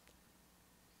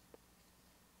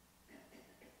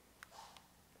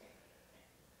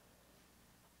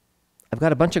 I've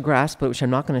got a bunch of graphs, but which I'm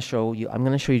not going to show you. I'm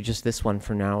going to show you just this one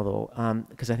for now, though,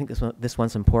 because I think this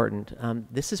one's important.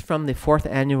 This is from the 4th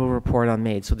annual report on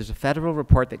MAID. So there's a federal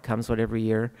report that comes out every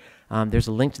year. There's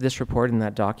a link to this report in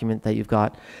that document that you've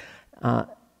got.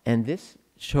 And this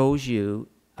shows you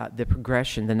the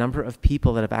progression, the number of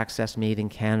people that have accessed MAID in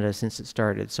Canada since it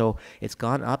started. So it's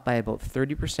gone up by about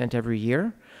 30% every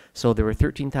year. So there were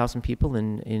 13,000 people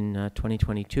in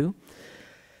 2022.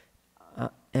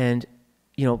 And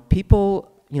people,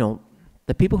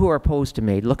 the people who are opposed to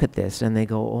MAID look at this and they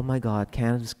go, oh my God,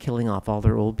 Canada's killing off all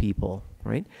their old people,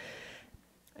 right?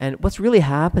 And what's really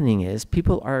happening is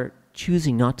people are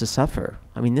choosing not to suffer.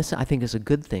 I mean, this I think is a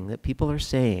good thing, that people are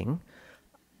saying,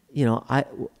 I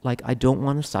don't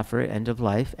want to suffer at end of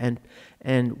life. And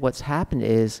what's happened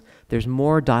is there's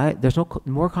more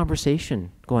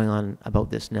conversation going on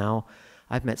about this now.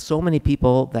 I've met so many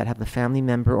people that have a family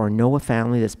member or know a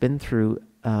family that's been through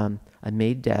a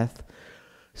MAID death.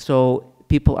 So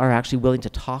people are actually willing to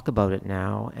talk about it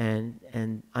now, and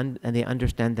they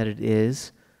understand that it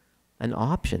is an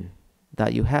option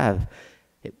that you have.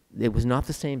 It was not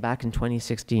the same back in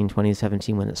 2016,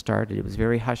 2017 when it started. It was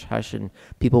very hush-hush, and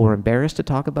people were embarrassed to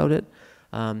talk about it.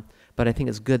 But I think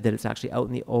it's good that it's actually out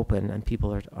in the open and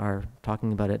people are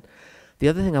talking about it. The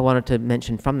other thing I wanted to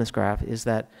mention from this graph is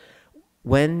that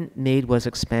when MAID was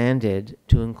expanded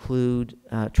to include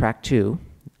track 2,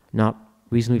 not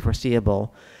reasonably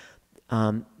foreseeable,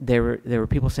 there were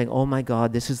people saying, "Oh my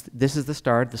God, this is the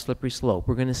start, the slippery slope.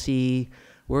 We're going to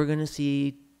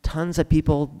see tons of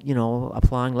people, you know,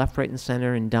 applying left, right, and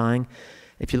center and dying."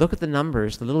 If you look at the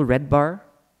numbers, the little red bar,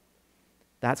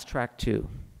 that's track 2.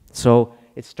 So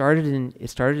it started in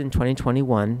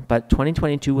 2021, but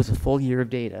 2022 was a full year of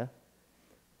data.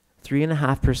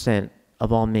 3.5%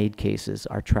 of all MAID cases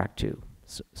are track 2.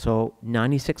 So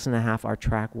 96.5 are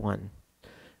track 1.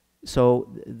 So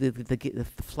the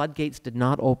floodgates did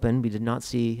not open. We did not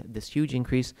see this huge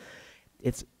increase.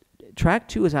 Track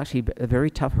 2 is actually a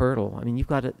very tough hurdle. I mean,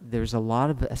 there's a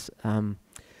lot of,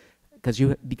 because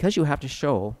you have to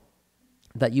show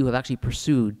that you have actually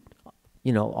pursued,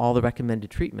 you know, all the recommended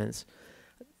treatments.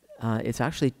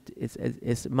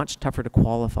 It's much tougher to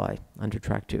qualify under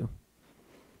track 2.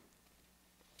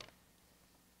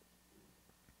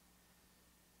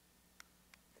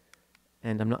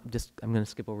 And I'm going to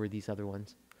skip over these other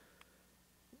ones.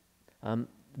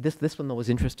 This one though was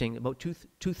interesting. About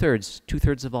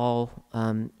two-thirds of all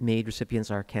MAID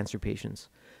recipients are cancer patients,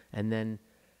 and then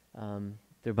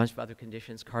there are a bunch of other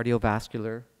conditions: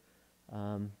 cardiovascular,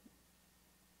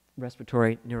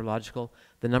 respiratory, neurological.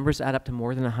 The numbers add up to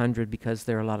more than 100 because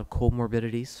there are a lot of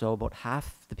comorbidities. So about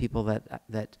half the people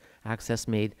that access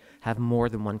MAID have more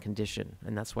than one condition,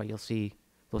 and that's why you'll see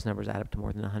those numbers add up to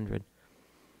more than 100.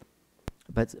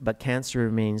 But cancer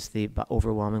remains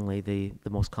overwhelmingly the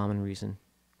most common reason.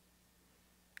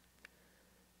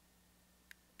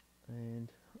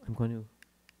 And I'm going to...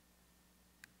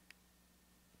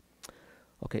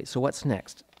 Okay, so what's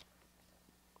next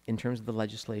in terms of the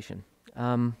legislation?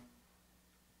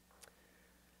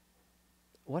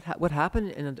 What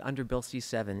happened under Bill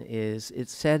C-7 is it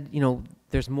said, you know,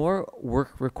 there's more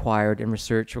work required and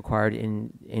research required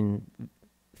in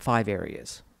 5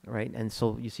 areas, right? And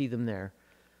so you see them there: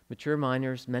 mature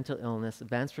minors, mental illness,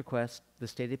 advanced requests, the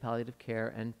state of palliative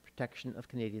care, and protection of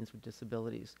Canadians with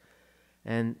disabilities.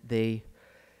 And they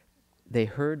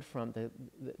heard from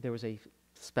there was a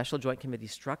special joint committee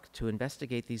struck to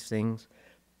investigate these things.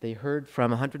 They heard from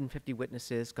 150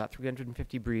 witnesses, got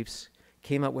 350 briefs,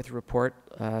 came out with a report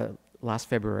last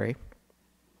February.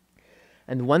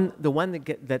 And the one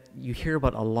that you hear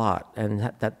about a lot, and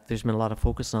that there's been a lot of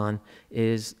focus on,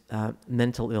 is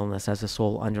mental illness as a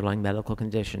sole underlying medical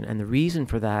condition. And the reason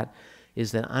for that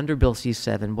is that under Bill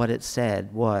C-7, what it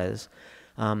said was,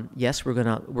 yes, we're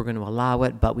gonna allow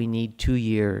it, but we need 2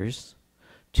 years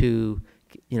to,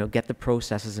 you know, get the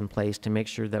processes in place to make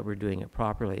sure that we're doing it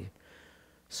properly.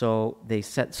 So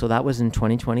so that was in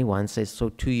 2021. So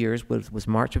 2 years was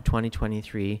March of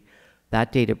 2023.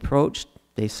 That date approached.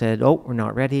 They said, "Oh, we're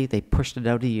not ready." They pushed it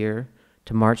out a year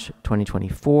to March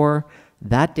 2024.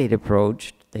 That date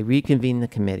approached. They reconvened the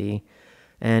committee,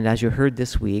 and as you heard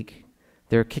this week,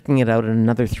 they're kicking it out in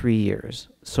another 3 years.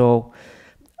 So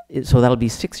that'll be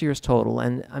 6 years total.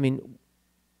 And I mean,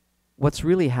 what's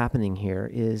really happening here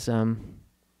is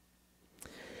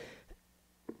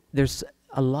there's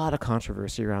a lot of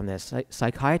controversy around this.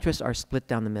 Psychiatrists are split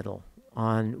down the middle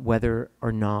on whether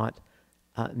or not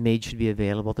MAID should be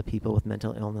available to people with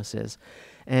mental illnesses.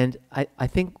 And I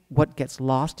think what gets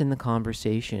lost in the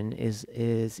conversation is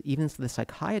even the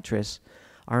psychiatrists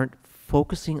aren't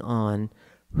focusing on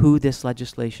who this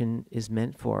legislation is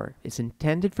meant for. It's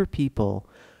intended for people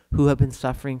who have been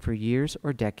suffering for years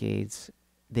or decades.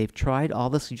 They've tried all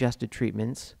the suggested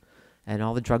treatments and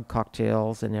all the drug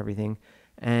cocktails and everything,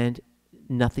 and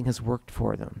nothing has worked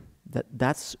for them.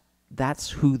 That's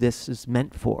who this is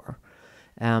meant for.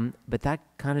 But that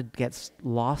kind of gets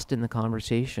lost in the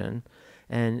conversation,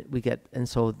 and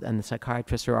the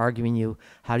psychiatrists are arguing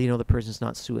how do you know the person's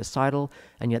not suicidal?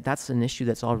 And yet that's an issue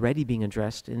that's already being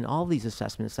addressed in all these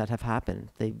assessments that have happened.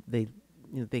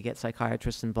 They get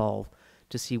psychiatrists involved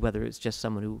to see whether it's just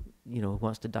someone who who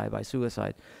wants to die by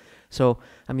suicide. So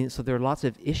I mean, so there are lots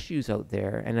of issues out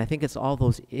there, and I think it's all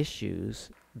those issues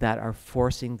that are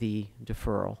forcing the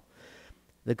deferral.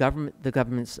 The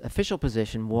government's official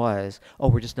position was, "Oh,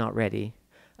 we're just not ready,"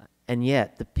 and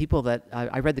yet the people that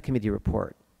I read the committee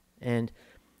report, and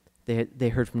they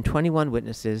heard from 21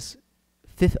 witnesses.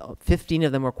 15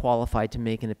 of them were qualified to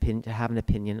make have an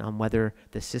opinion on whether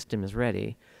the system is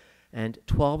ready, and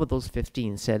 12 of those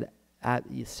 15 said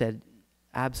you said,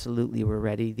 absolutely, we're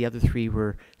ready. The other 3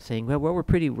 were saying, well, we're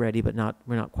pretty ready, but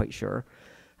we're not quite sure.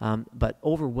 But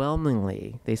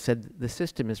overwhelmingly, they said the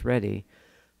system is ready.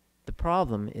 The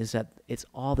problem is that it's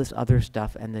all this other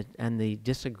stuff and the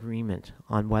disagreement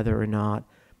on whether or not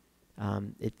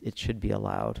it should be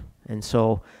allowed. And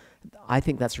so I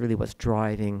think that's really what's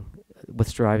driving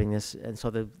this. And so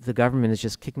the government is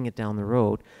just kicking it down the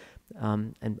road.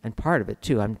 And part of it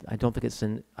too, I don't think it's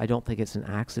an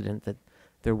accident that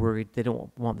they're worried. They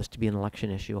don't want this to be an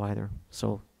election issue either.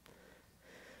 So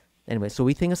anyway, so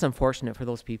we think it's unfortunate for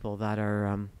those people that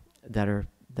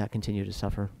continue to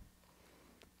suffer.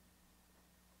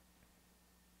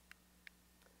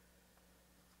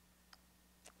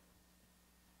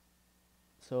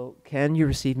 So can you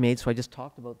receive MAID? So I just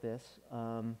talked about this,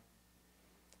 that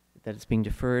it's being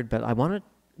deferred, but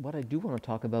what I do want to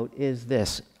talk about is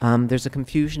this. There's a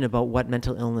confusion about what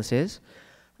mental illness is.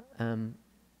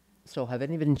 So have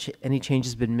any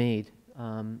changes been made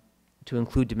to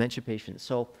include dementia patients?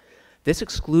 So this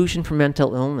exclusion from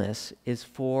mental illness is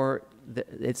for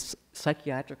it's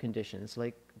psychiatric conditions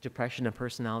like depression and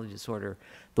personality disorder.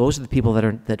 Those are the people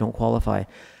that don't qualify.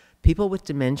 People with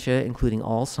dementia, including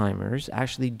Alzheimer's,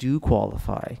 actually do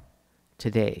qualify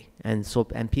today. And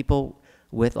people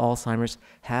with Alzheimer's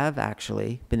have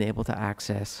actually been able to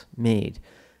access MAID.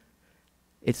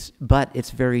 But it's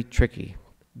very tricky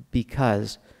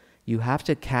because you have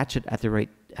to catch it at the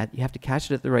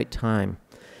right time.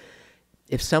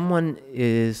 If someone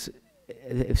gets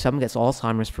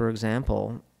Alzheimer's, for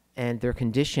example, and their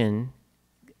condition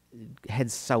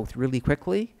heads south really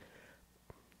quickly,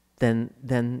 then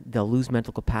they'll lose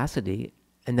mental capacity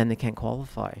and then they can't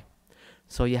qualify.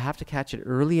 So you have to catch it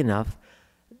early enough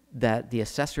that the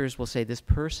assessors will say this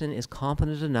person is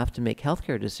competent enough to make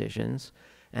healthcare decisions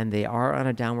and they are on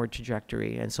a downward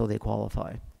trajectory, and so they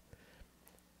qualify.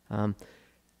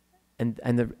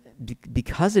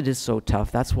 Because it is so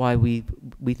tough, that's why we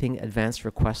think advanced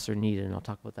requests are needed, and I'll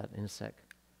talk about that in a sec.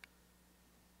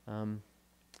 So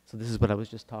this is what I was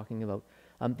just talking about.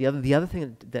 The other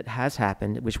thing that has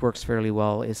happened, which works fairly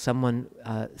well, is someone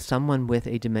with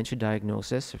a dementia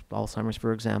diagnosis, Alzheimer's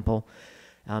for example,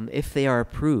 if they are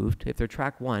approved, if they're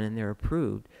track 1 and they're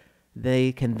approved,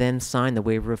 they can then sign the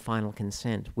waiver of final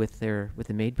consent with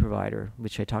the MAID provider,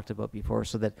 which I talked about before,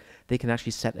 so that they can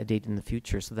actually set a date in the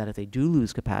future, so that if they do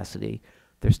lose capacity,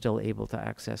 they're still able to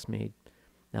access MAID.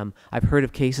 I've heard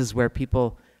of cases where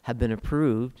people have been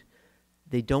approved,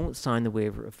 they don't sign the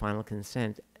waiver of final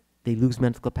consent, they lose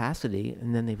mental capacity,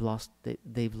 and then they've lost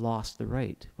the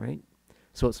right?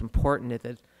 So it's important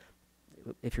that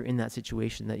if you're in that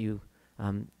situation that you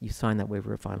sign that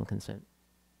waiver of final consent.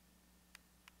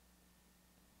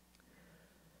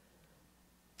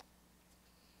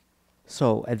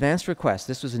 So advanced requests.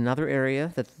 This was another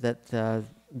area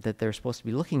that they're supposed to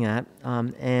be looking at,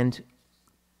 and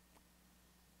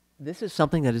this is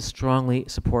something that is strongly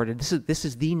supported. This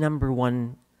is the number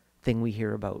one thing we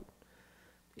hear about,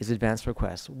 is advanced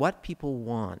requests. What people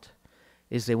want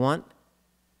is they want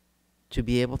to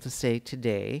be able to say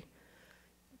today,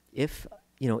 if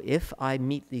I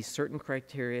meet these certain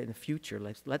criteria in the future,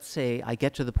 let's say I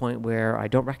get to the point where I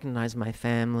don't recognize my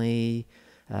family,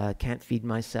 can't feed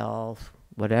myself,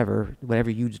 whatever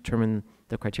you determine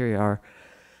the criteria are,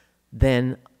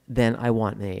 then I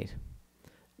want MAID.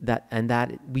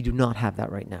 That we do not have that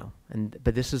right now.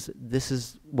 But this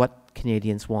is what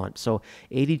Canadians want. So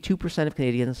 82% of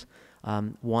Canadians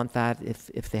want that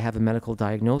if they have a medical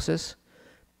diagnosis,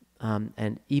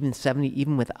 and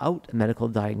even without a medical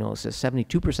diagnosis,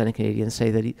 72% of Canadians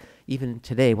say that even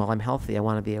today, while I'm healthy, I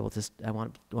want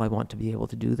to be able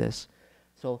to do this.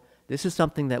 So this is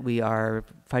something that we are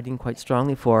fighting quite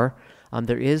strongly for.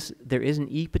 There is an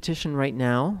e-petition right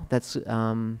now that's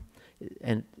and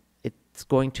it's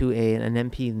going to an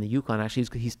MP in the Yukon. Actually,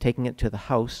 he's taking it to the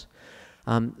House.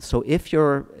 So if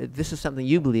this is something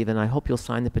you believe in, I hope you'll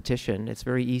sign the petition. It's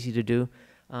very easy to do.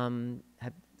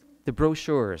 The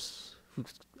brochures,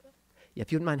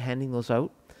 if you wouldn't mind handing those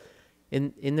out.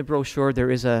 In the brochure,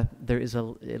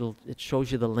 it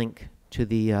shows you the link to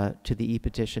the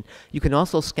e-petition. You can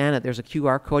also scan it. There's a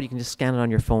QR code. You can just scan it on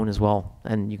your phone as well,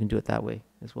 and you can do it that way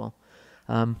as well.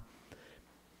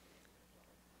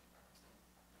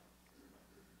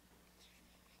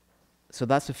 So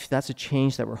that's a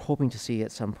change that we're hoping to see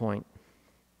at some point.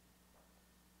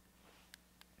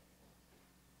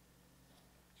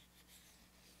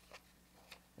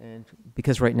 And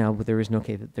because right now there is no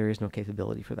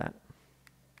capability for that.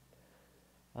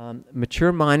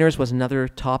 Mature minors was another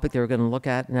topic they were going to look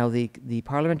at. Now the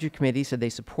parliamentary committee said they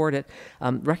support it.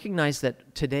 Recognize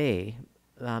that today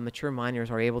mature minors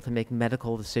are able to make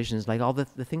medical decisions, like all the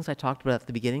things I talked about at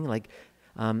the beginning, like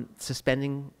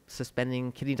suspending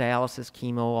kidney dialysis,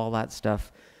 chemo, all that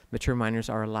stuff, mature minors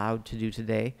are allowed to do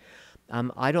today.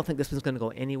 I don't think this one's going to go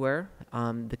anywhere.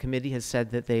 The committee has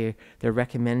said that they're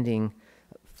recommending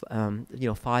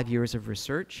 5 years of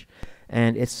research,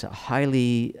 and it's a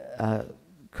highly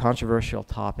controversial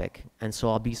topic, and so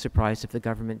I'll be surprised if the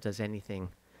government does anything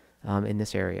in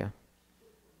this area.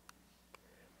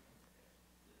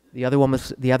 The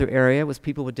other area was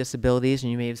people with disabilities,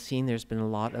 and you may have seen there's been a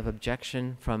lot of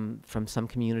objection from some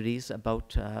communities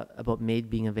about MAID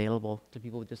being available to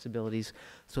people with disabilities.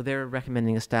 So they're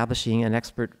recommending establishing an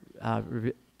expert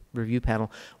review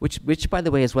panel, which by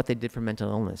the way is what they did for mental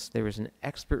illness. There was an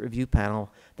expert review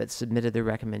panel that submitted their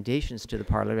recommendations to the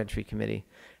parliamentary committee,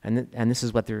 and this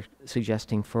is what they're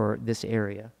suggesting for this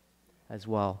area as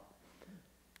well.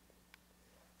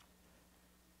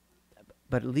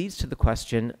 But it leads to the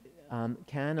question,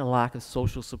 can a lack of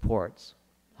social supports,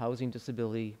 housing,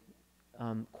 disability,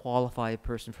 qualify a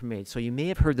person for MAID? So you may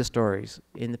have heard the stories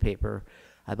in the paper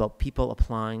about people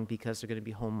applying because they're going to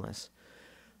be homeless.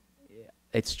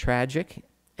 It's tragic,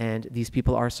 and these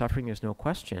people are suffering, there's no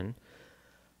question,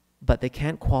 but they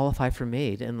can't qualify for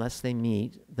MAID unless they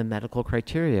meet the medical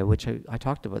criteria, which I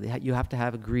talked about. You have to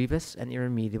have a grievous and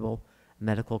irremediable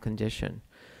medical condition.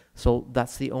 So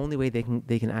that's the only way they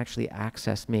can actually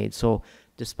access MAID. So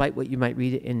despite what you might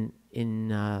read in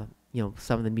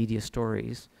some of the media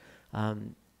stories,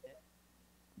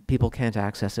 people can't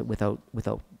access it without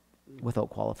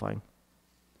qualifying.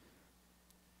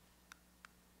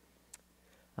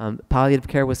 Palliative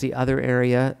care was the other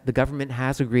area. The government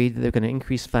has agreed that they're going to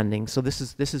increase funding. So this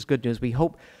is good news. We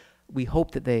hope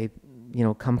that they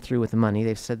come through with the money.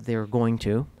 They've said they're going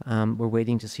to. We're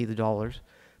waiting to see the dollars,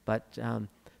 but.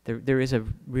 There is a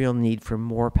real need for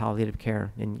more palliative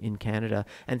care in Canada,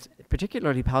 and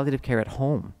particularly palliative care at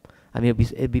home. I mean,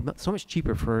 it'd be so much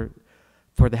cheaper for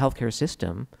the healthcare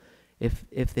system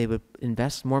if they would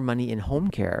invest more money in home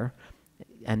care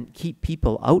and keep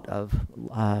people out of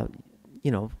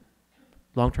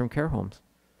long-term care homes.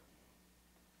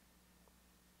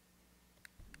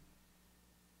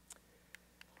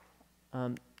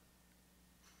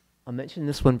 I'll mention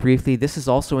this one briefly. This is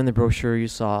also in the brochure you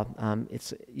saw.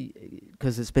 It's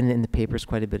because it's been in the papers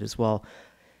quite a bit as well.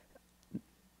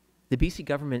 The BC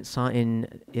government in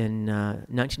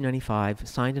 1995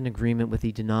 signed an agreement with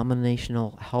the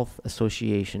Denominational Health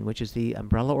Association, which is the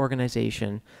umbrella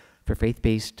organization for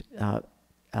faith-based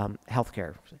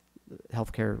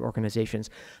healthcare organizations.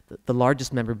 The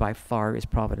largest member by far is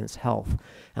Providence Health.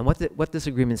 And what this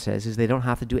agreement says is they don't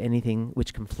have to do anything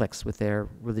which conflicts with their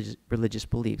religious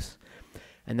beliefs.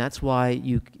 And that's why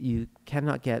you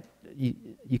cannot get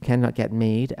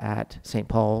MAID at St.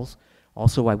 Paul's,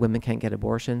 also why women can't get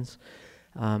abortions.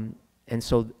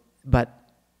 But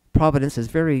Providence is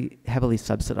very heavily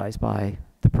subsidized by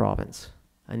the province.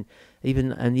 And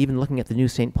even looking at the new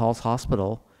St. Paul's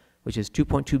Hospital, which is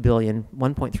 $2.2 billion,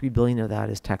 $1.3 billion of that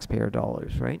is taxpayer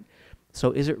dollars, right?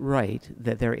 So is it right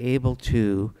that they're able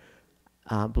to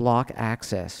block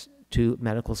access to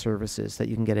medical services that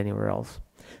you can get anywhere else?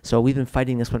 So we've been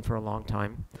fighting this one for a long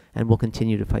time, and we'll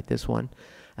continue to fight this one.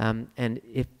 And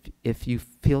if you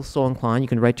feel so inclined, you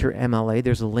can write to your MLA.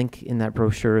 There's a link in that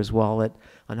brochure as well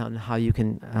on how you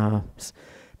can,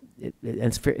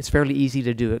 it's fairly easy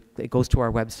to do it. It goes to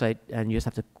our website, and you just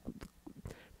have to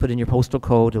put in your postal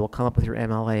code. It will come up with your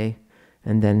MLA,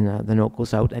 and then the note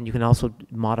goes out. And you can also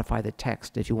modify the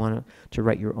text if you want to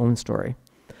write your own story.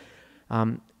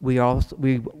 We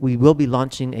will be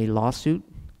launching a lawsuit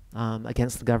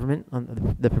against the government,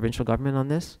 the provincial government, on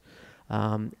this,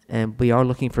 and we are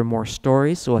looking for more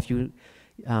stories. So if you,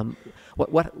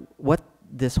 what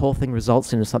this whole thing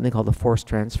results in is something called a forced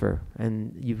transfer,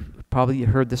 and you've probably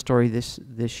heard the story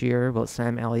this year about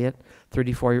Sam Elliott,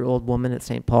 34-year-old woman at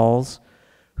St. Paul's,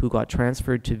 who got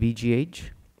transferred to VGH.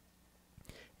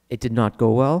 It did not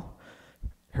go well.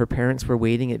 Her parents were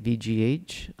waiting at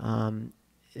VGH.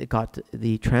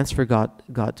 The transfer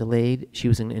got delayed. She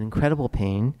was in incredible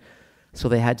pain, so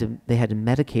they had to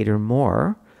medicate her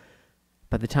more.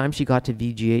 By the time she got to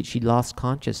VGH, she lost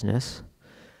consciousness.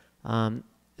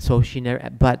 So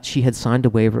but she had signed a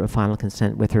waiver of final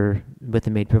consent with the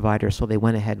MAID provider, so they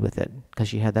went ahead with it because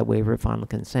she had that waiver of final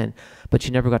consent. But she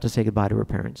never got to say goodbye to her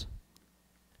parents.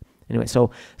 Anyway,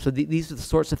 so these are the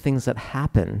sorts of things that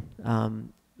happen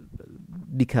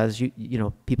because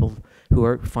people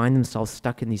who find themselves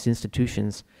stuck in these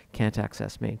institutions can't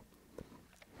access MAID.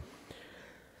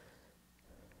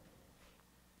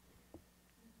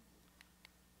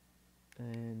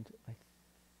 And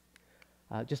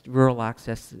Just rural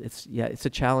access. It's a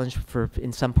challenge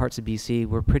in some parts of BC.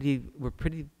 We're pretty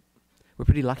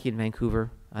lucky in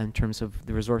Vancouver in terms of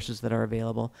the resources that are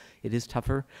available. It is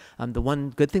tougher. The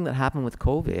one good thing that happened with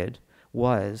COVID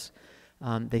was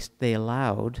they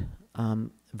allowed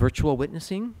virtual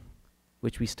witnessing,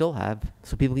 which we still have.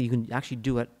 So you can actually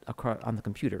do it on the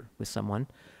computer with someone.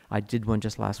 I did one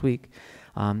just last week,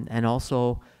 and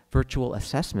also virtual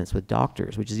assessments with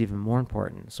doctors, which is even more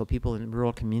important. So people in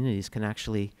rural communities can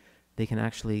actually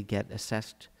get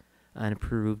assessed and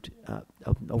approved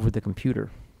over the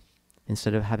computer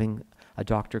instead of having a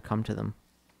doctor come to them.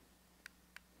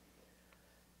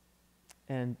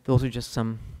 And those are just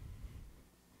some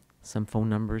phone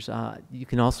numbers. You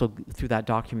can also, through that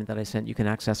document that I sent, you can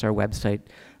access our website.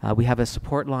 We have a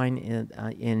support line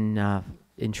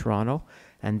in Toronto,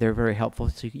 and they're very helpful.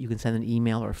 So you can send an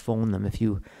email or phone them if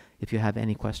you have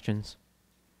any questions.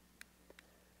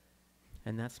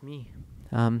 And that's me.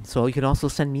 So you can also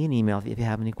send me an email if you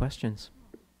have any questions.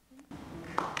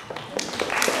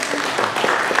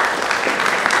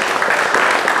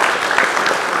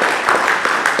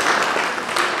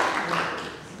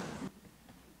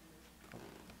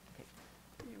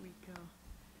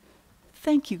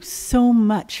 Thank you so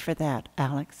much for that,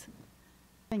 Alex.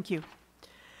 Thank you.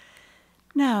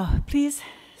 Now, please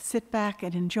sit back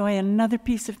and enjoy another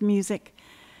piece of music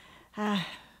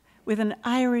with an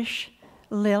Irish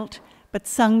lilt, but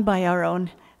sung by our own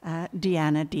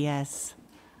Deanna Diaz.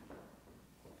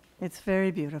 It's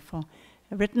very beautiful.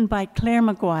 Written by Claire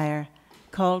Maguire,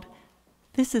 called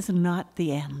 "This Is Not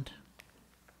the End."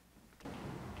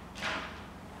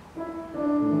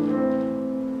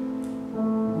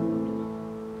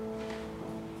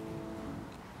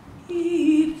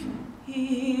 If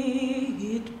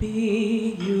it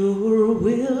be your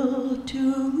will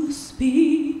to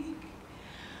speak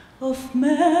of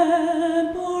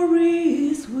memories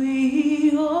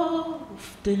we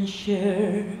often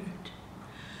shared,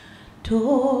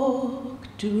 talk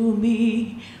to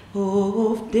me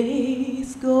of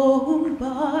days gone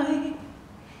by.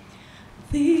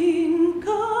 Think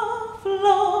of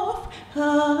love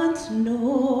and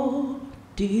no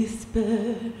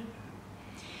despair.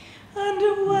 And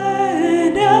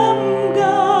when I'm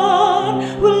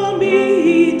gone, we'll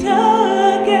meet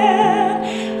again,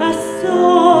 as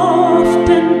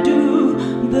often do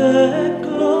the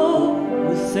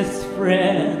closest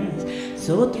friends.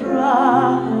 So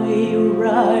dry your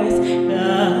eyes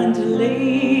and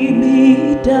lay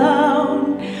me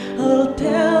down. I'll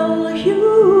tell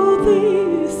you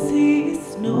this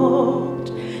is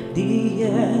not the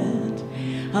end.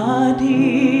 And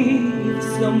if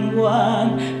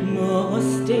someone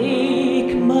must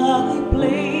take my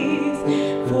place,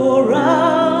 for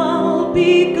I'll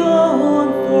be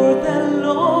gone for the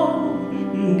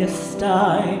longest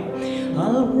time.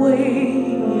 I'll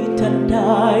wait and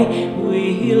I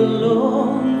will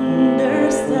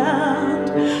understand.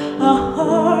 A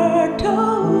heart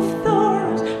of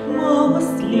thorns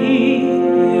must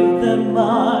leave the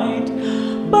mind,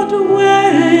 but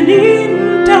when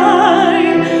in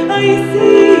time I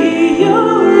see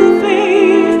your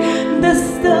face, the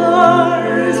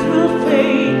stars will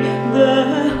fade, the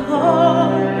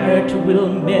heart will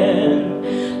mend.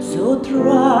 So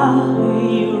dry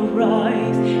your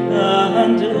eyes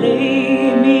and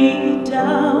lay me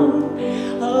down.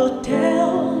 I'll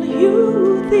tell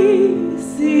you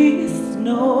this is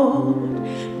not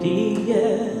the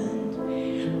end.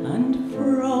 And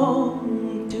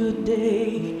from today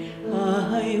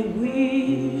I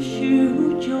wish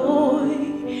you joy.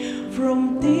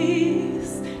 From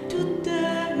this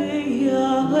today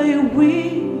I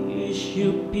wish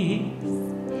you peace.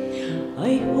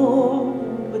 I hope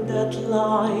that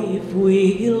life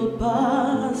will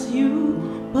pass you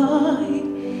by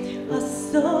as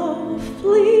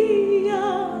softly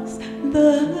as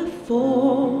the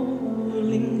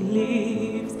falling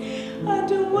leaves.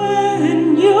 And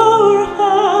when your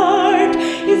heart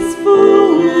is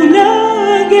full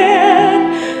again,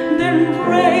 then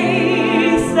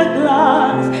raise a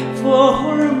glass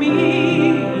for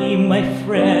me, my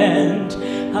friend,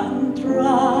 and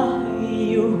dry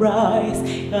your eyes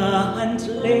and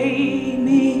lay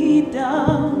me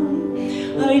down.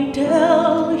 I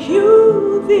tell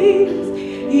you this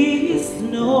is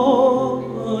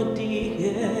not the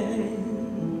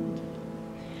end.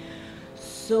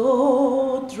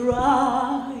 So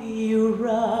dry your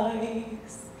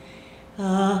eyes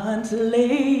and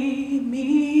lay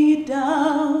me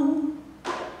down.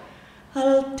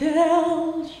 I'll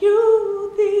tell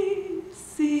you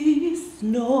this is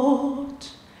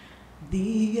not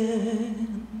the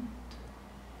end.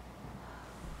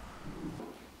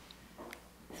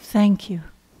 Thank you.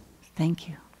 Thank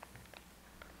you.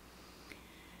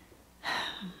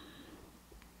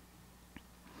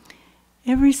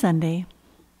 Every Sunday,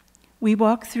 we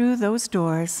walk through those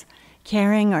doors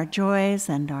carrying our joys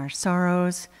and our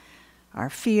sorrows, our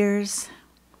fears.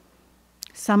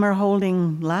 Some are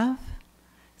holding love,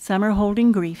 some are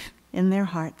holding grief in their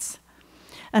hearts.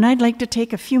 And I'd like to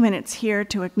take a few minutes here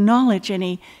to acknowledge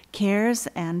any cares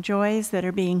and joys that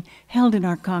are being held in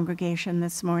our congregation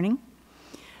this morning,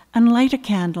 and light a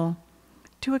candle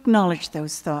to acknowledge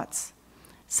those thoughts.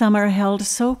 Some are held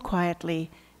so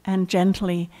quietly and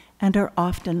gently and are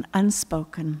often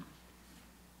unspoken.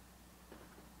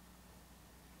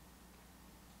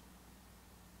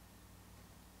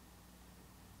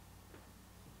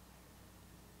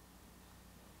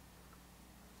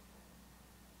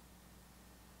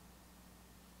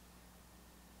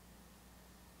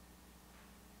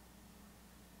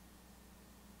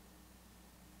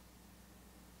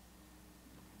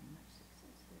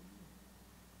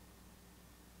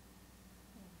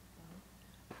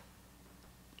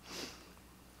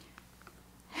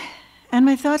 And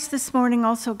my thoughts this morning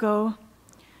also go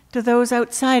to those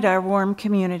outside our warm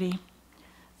community,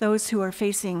 those who are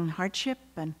facing hardship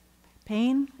and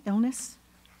pain, illness,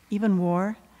 even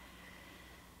war.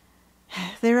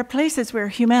 There are places where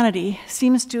humanity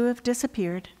seems to have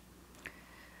disappeared.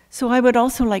 So I would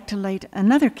also like to light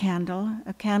another candle,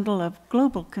 a candle of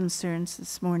global concerns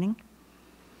this morning,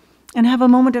 and have a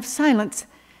moment of silence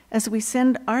as we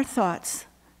send our thoughts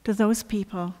to those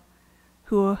people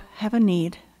who have a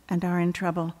need and are in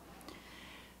trouble.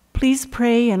 Please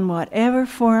pray in whatever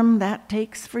form that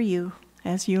takes for you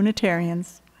as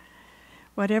Unitarians.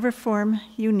 Whatever form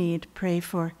you need, pray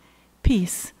for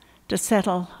peace to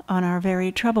settle on our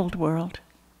very troubled world.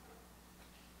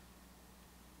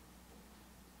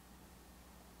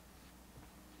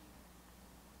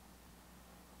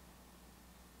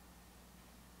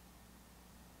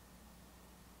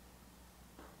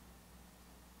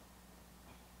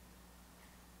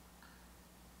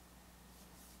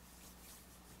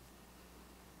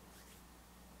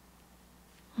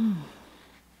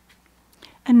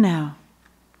 And now,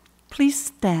 please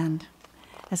stand,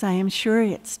 as I am sure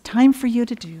it's time for you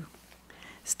to do.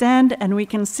 Stand and we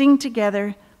can sing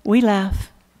together, we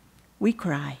laugh, we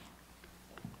cry.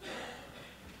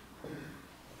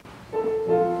 We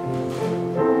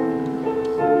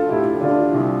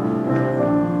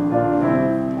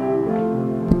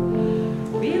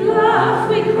laugh,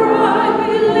 we cry,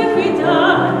 we live, we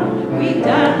die, we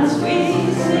dance,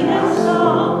 we sing a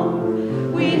song.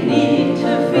 We need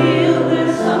to feel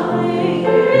there's something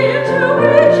here to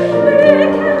which we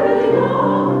can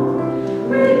belong.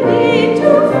 We need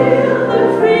to feel the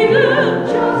freedom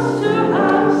just to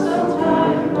have some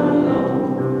time.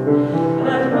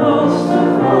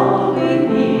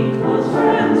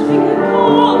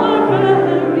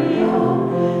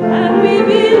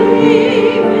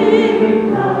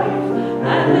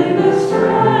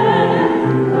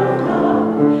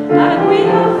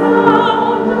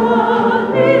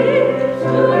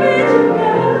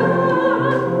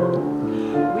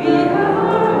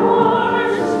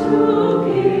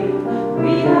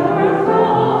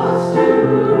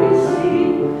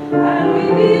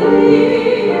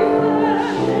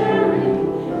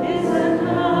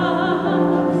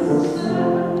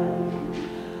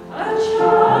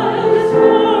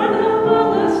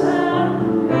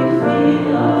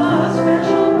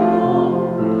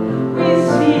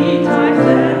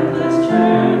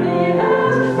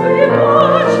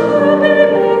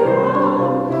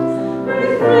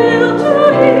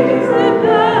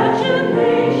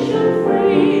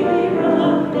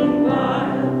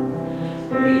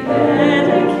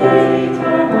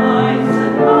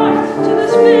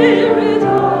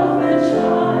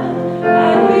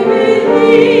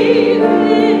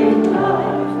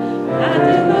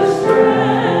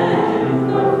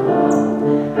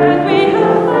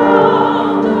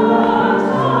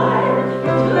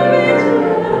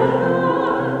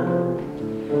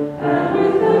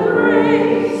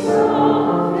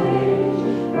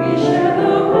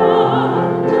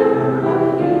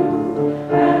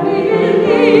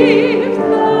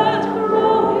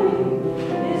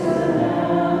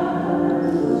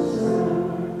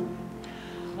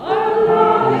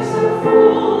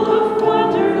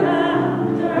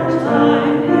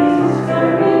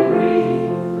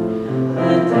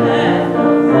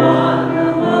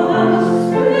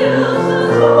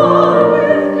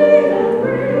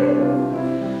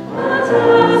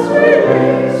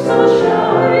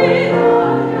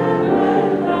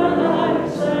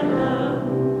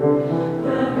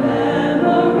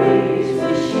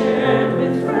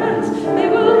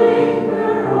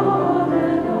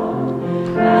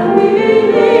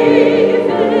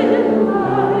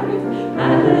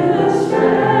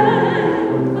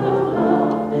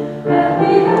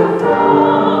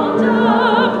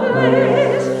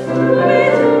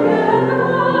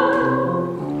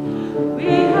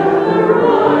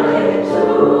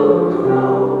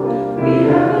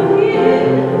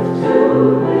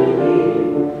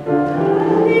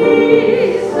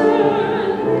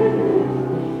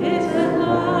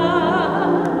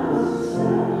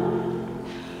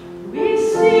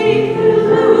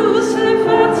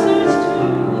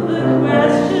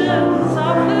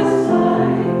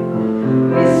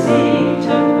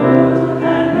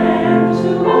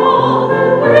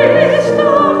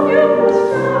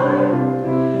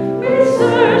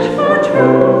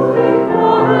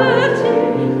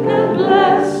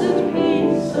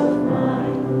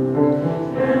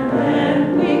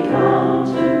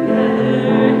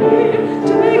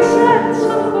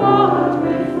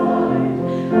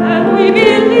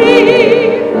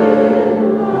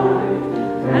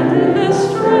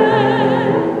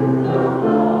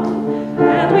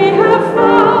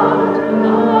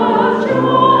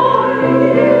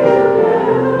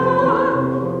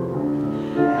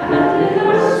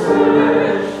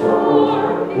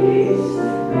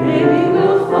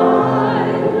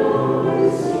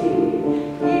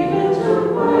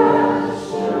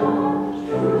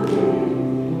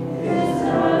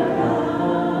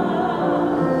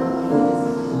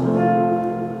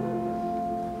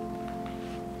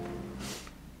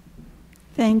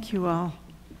 Thank you all.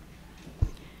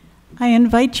 I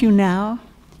invite you now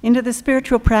into the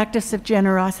spiritual practice of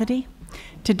generosity.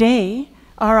 Today,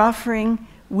 our offering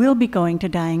will be going to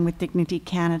Dying with Dignity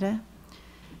Canada.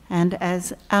 And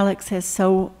as Alex has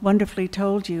so wonderfully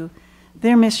told you,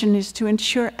 their mission is to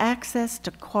ensure access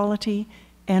to quality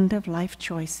end-of-life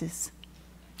choices.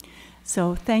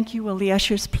 So thank you. Will the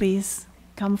ushers please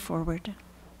come forward?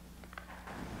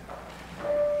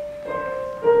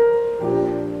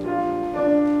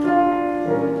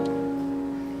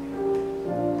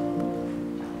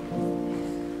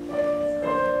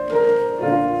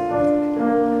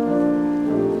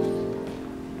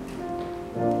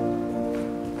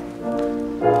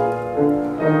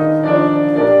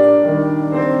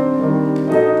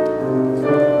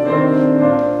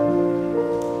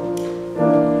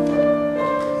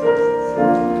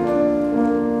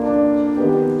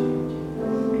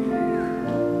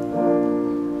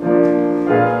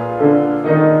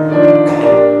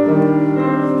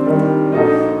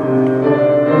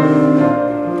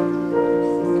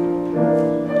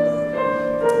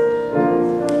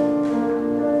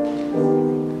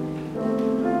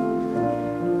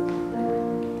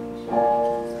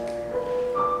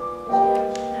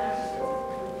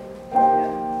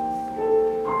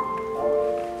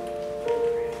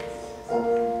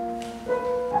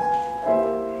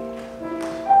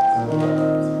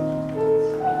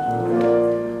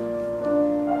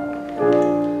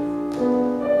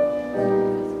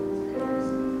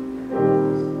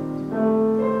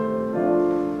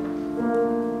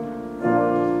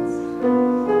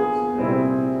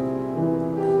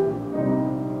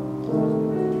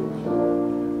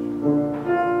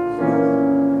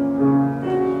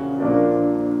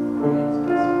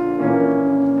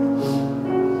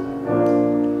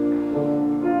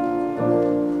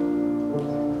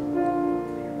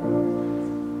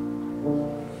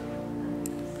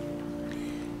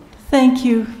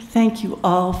 Thank you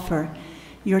all for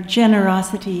your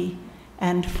generosity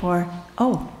and for,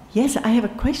 oh, yes, I have a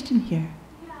question here.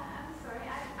 Yeah, I'm sorry.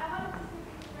 I wanted to say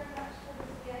thank you very much for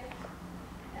this gift.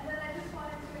 And then I just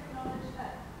wanted to acknowledge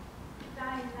that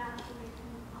dying naturally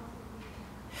can also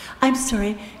be. I'm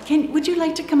sorry, would you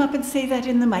like to come up and say that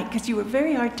in the mic? Because you were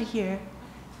very hard to hear.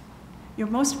 You're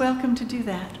most welcome to do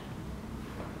that.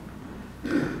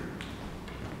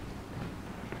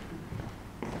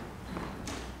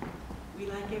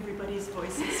 Everybody's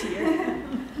voices here.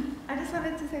 I just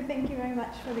wanted to say thank you very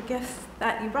much for the gifts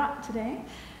that you brought today,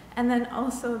 and then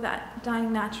also that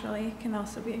dying naturally can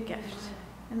also be a gift,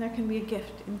 and there can be a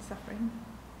gift in suffering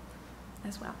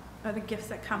as well, or the gifts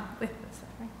that come with the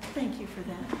suffering. Thank you for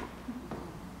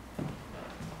that.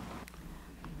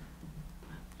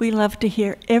 We love to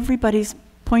hear everybody's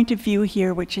point of view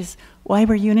here, which is why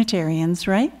we're Unitarians,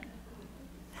 right?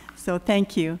 So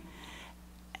thank you.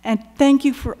 And thank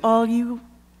you for all you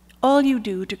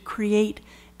do to create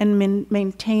and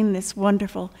maintain this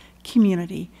wonderful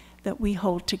community that we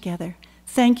hold together.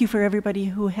 Thank you for everybody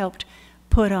who helped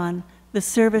put on the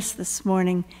service this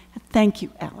morning. Thank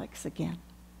you, Alex, again.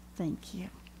 Thank you.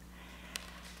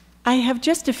 I have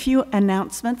just a few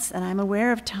announcements, and I'm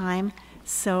aware of time,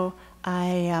 so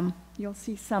you'll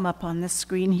see some up on the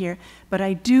screen here, but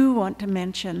I do want to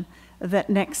mention that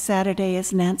next Saturday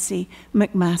is Nancy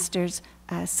McMaster's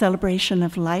celebration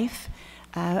of life.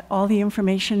 All the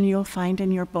information you'll find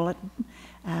in your bulletin,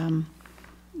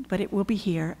 but it will be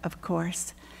here, of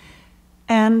course.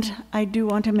 And I do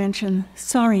want to mention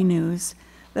sorry news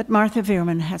that Martha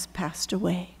Veerman has passed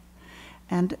away.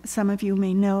 And some of you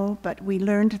may know, but we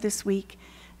learned this week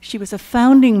she was a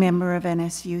founding member of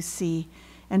NSUC,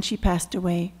 and she passed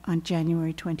away on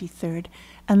January 23rd.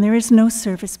 And there is no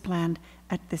service planned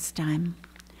at this time.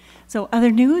 So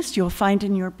other news you'll find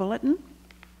in your bulletin.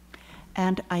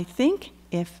 And I think,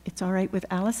 if it's all right with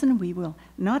Allison, we will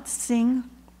not sing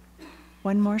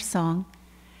one more song.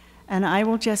 And I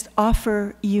will just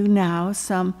offer you now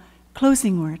some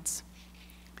closing words.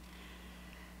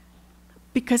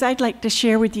 Because I'd like to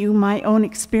share with you my own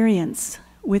experience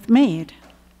with MAID.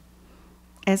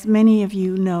 As many of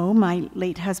you know, my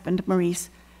late husband, Maurice,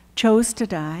 chose to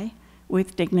die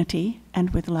with dignity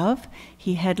and with love.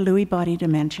 He had Lewy body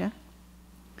dementia.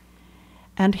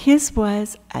 And his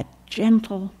was a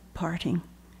gentle parting.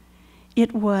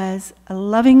 It was a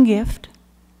loving gift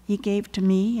he gave to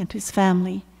me and his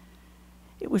family.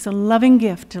 It was a loving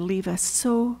gift to leave us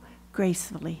so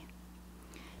gracefully.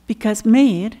 Because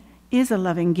MAID is a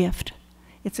loving gift.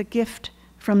 It's a gift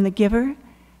from the giver,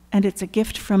 and it's a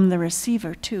gift from the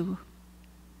receiver too.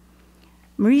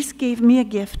 Maurice gave me a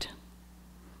gift.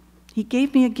 He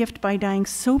gave me a gift by dying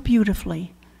so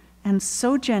beautifully and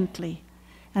so gently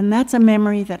And that's a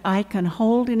memory that I can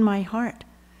hold in my heart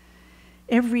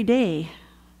every day.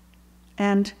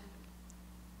 And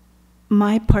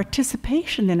my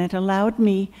participation in it allowed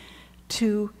me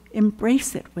to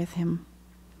embrace it with him.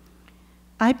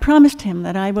 I promised him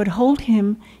that I would hold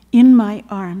him in my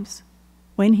arms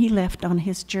when he left on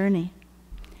his journey.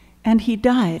 And he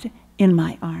died in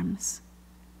my arms.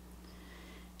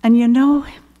 And you know,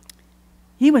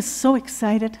 he was so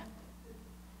excited.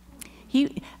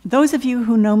 Those of you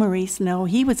who know Maurice know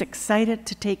he was excited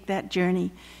to take that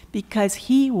journey because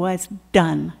he was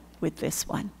done with this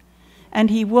one. And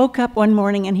he woke up one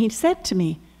morning and he said to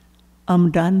me,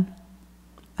 "I'm done.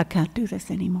 I can't do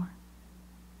this anymore."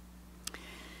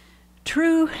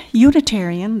 True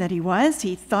Unitarian that he was,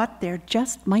 he thought there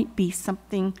just might be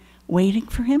something waiting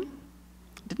for him.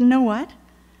 Didn't know what.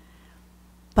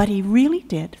 But he really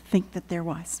did think that there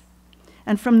was.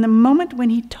 And from the moment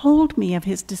when he told me of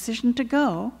his decision to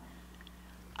go,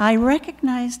 I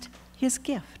recognized his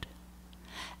gift.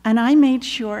 And I made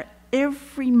sure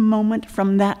every moment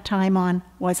from that time on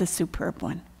was a superb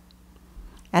one,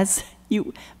 as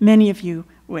many of you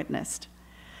witnessed.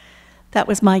 That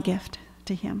was my gift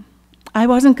to him. I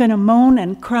wasn't going to moan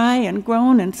and cry and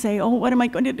groan and say, "Oh, what am I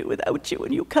going to do without you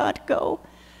and you can't go?"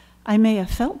 I may have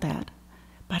felt that,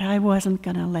 but I wasn't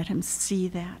going to let him see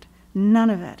that. None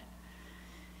of it.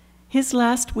 His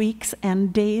last weeks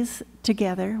and days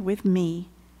together with me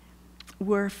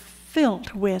were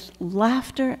filled with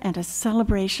laughter and a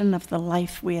celebration of the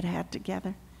life we had had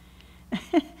together.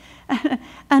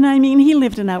 And I mean, he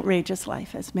lived an outrageous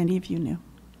life, as many of you knew.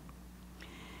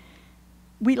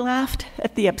 We laughed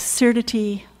at the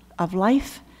absurdity of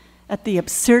life, at the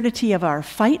absurdity of our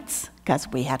fights, because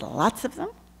we had lots of them.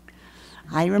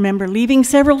 I remember leaving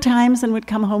several times and would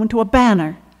come home to a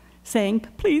banner saying,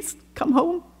 "Please come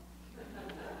home."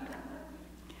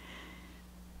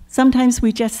 Sometimes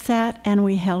we just sat and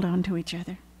we held on to each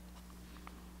other.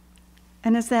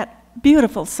 And as that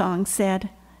beautiful song said,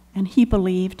 and he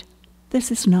believed,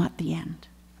 this is not the end.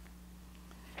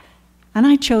 And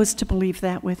I chose to believe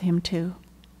that with him too.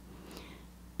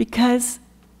 Because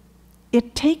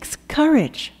it takes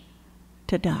courage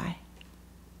to die.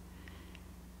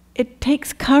 It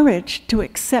takes courage to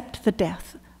accept the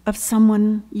death of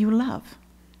someone you love.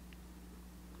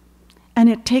 And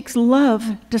it takes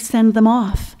love to send them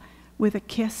off with a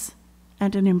kiss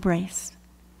and an embrace.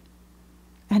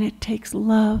 And it takes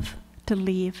love to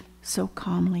leave so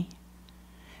calmly.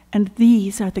 And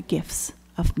these are the gifts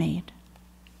of MAID.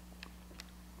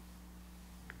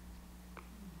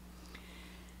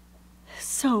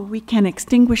 So we can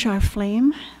extinguish our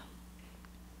flame.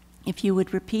 If you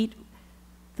would repeat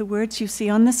the words you see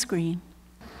on the screen.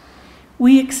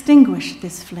 We extinguish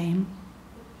this flame.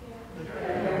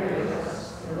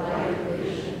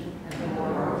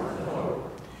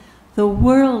 The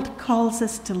world calls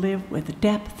us to live with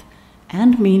depth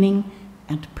and meaning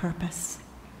and purpose.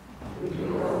 We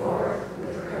go forth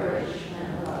with courage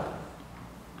and love.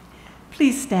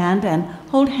 Please stand and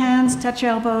hold hands, touch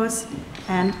elbows,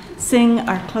 and sing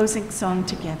our closing song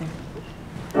together.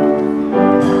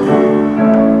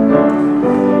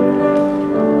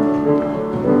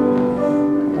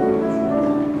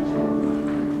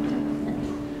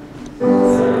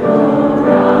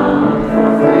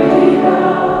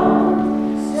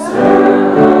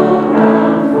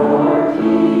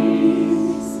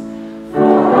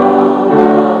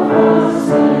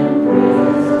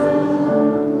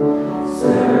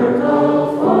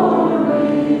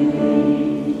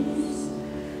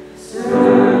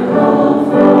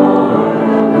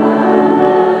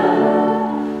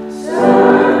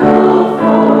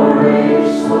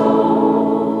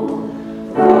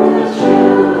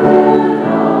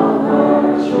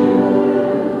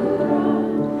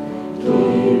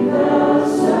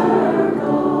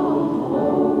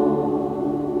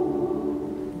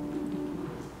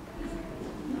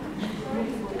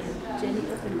 Jenny,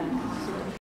 open back.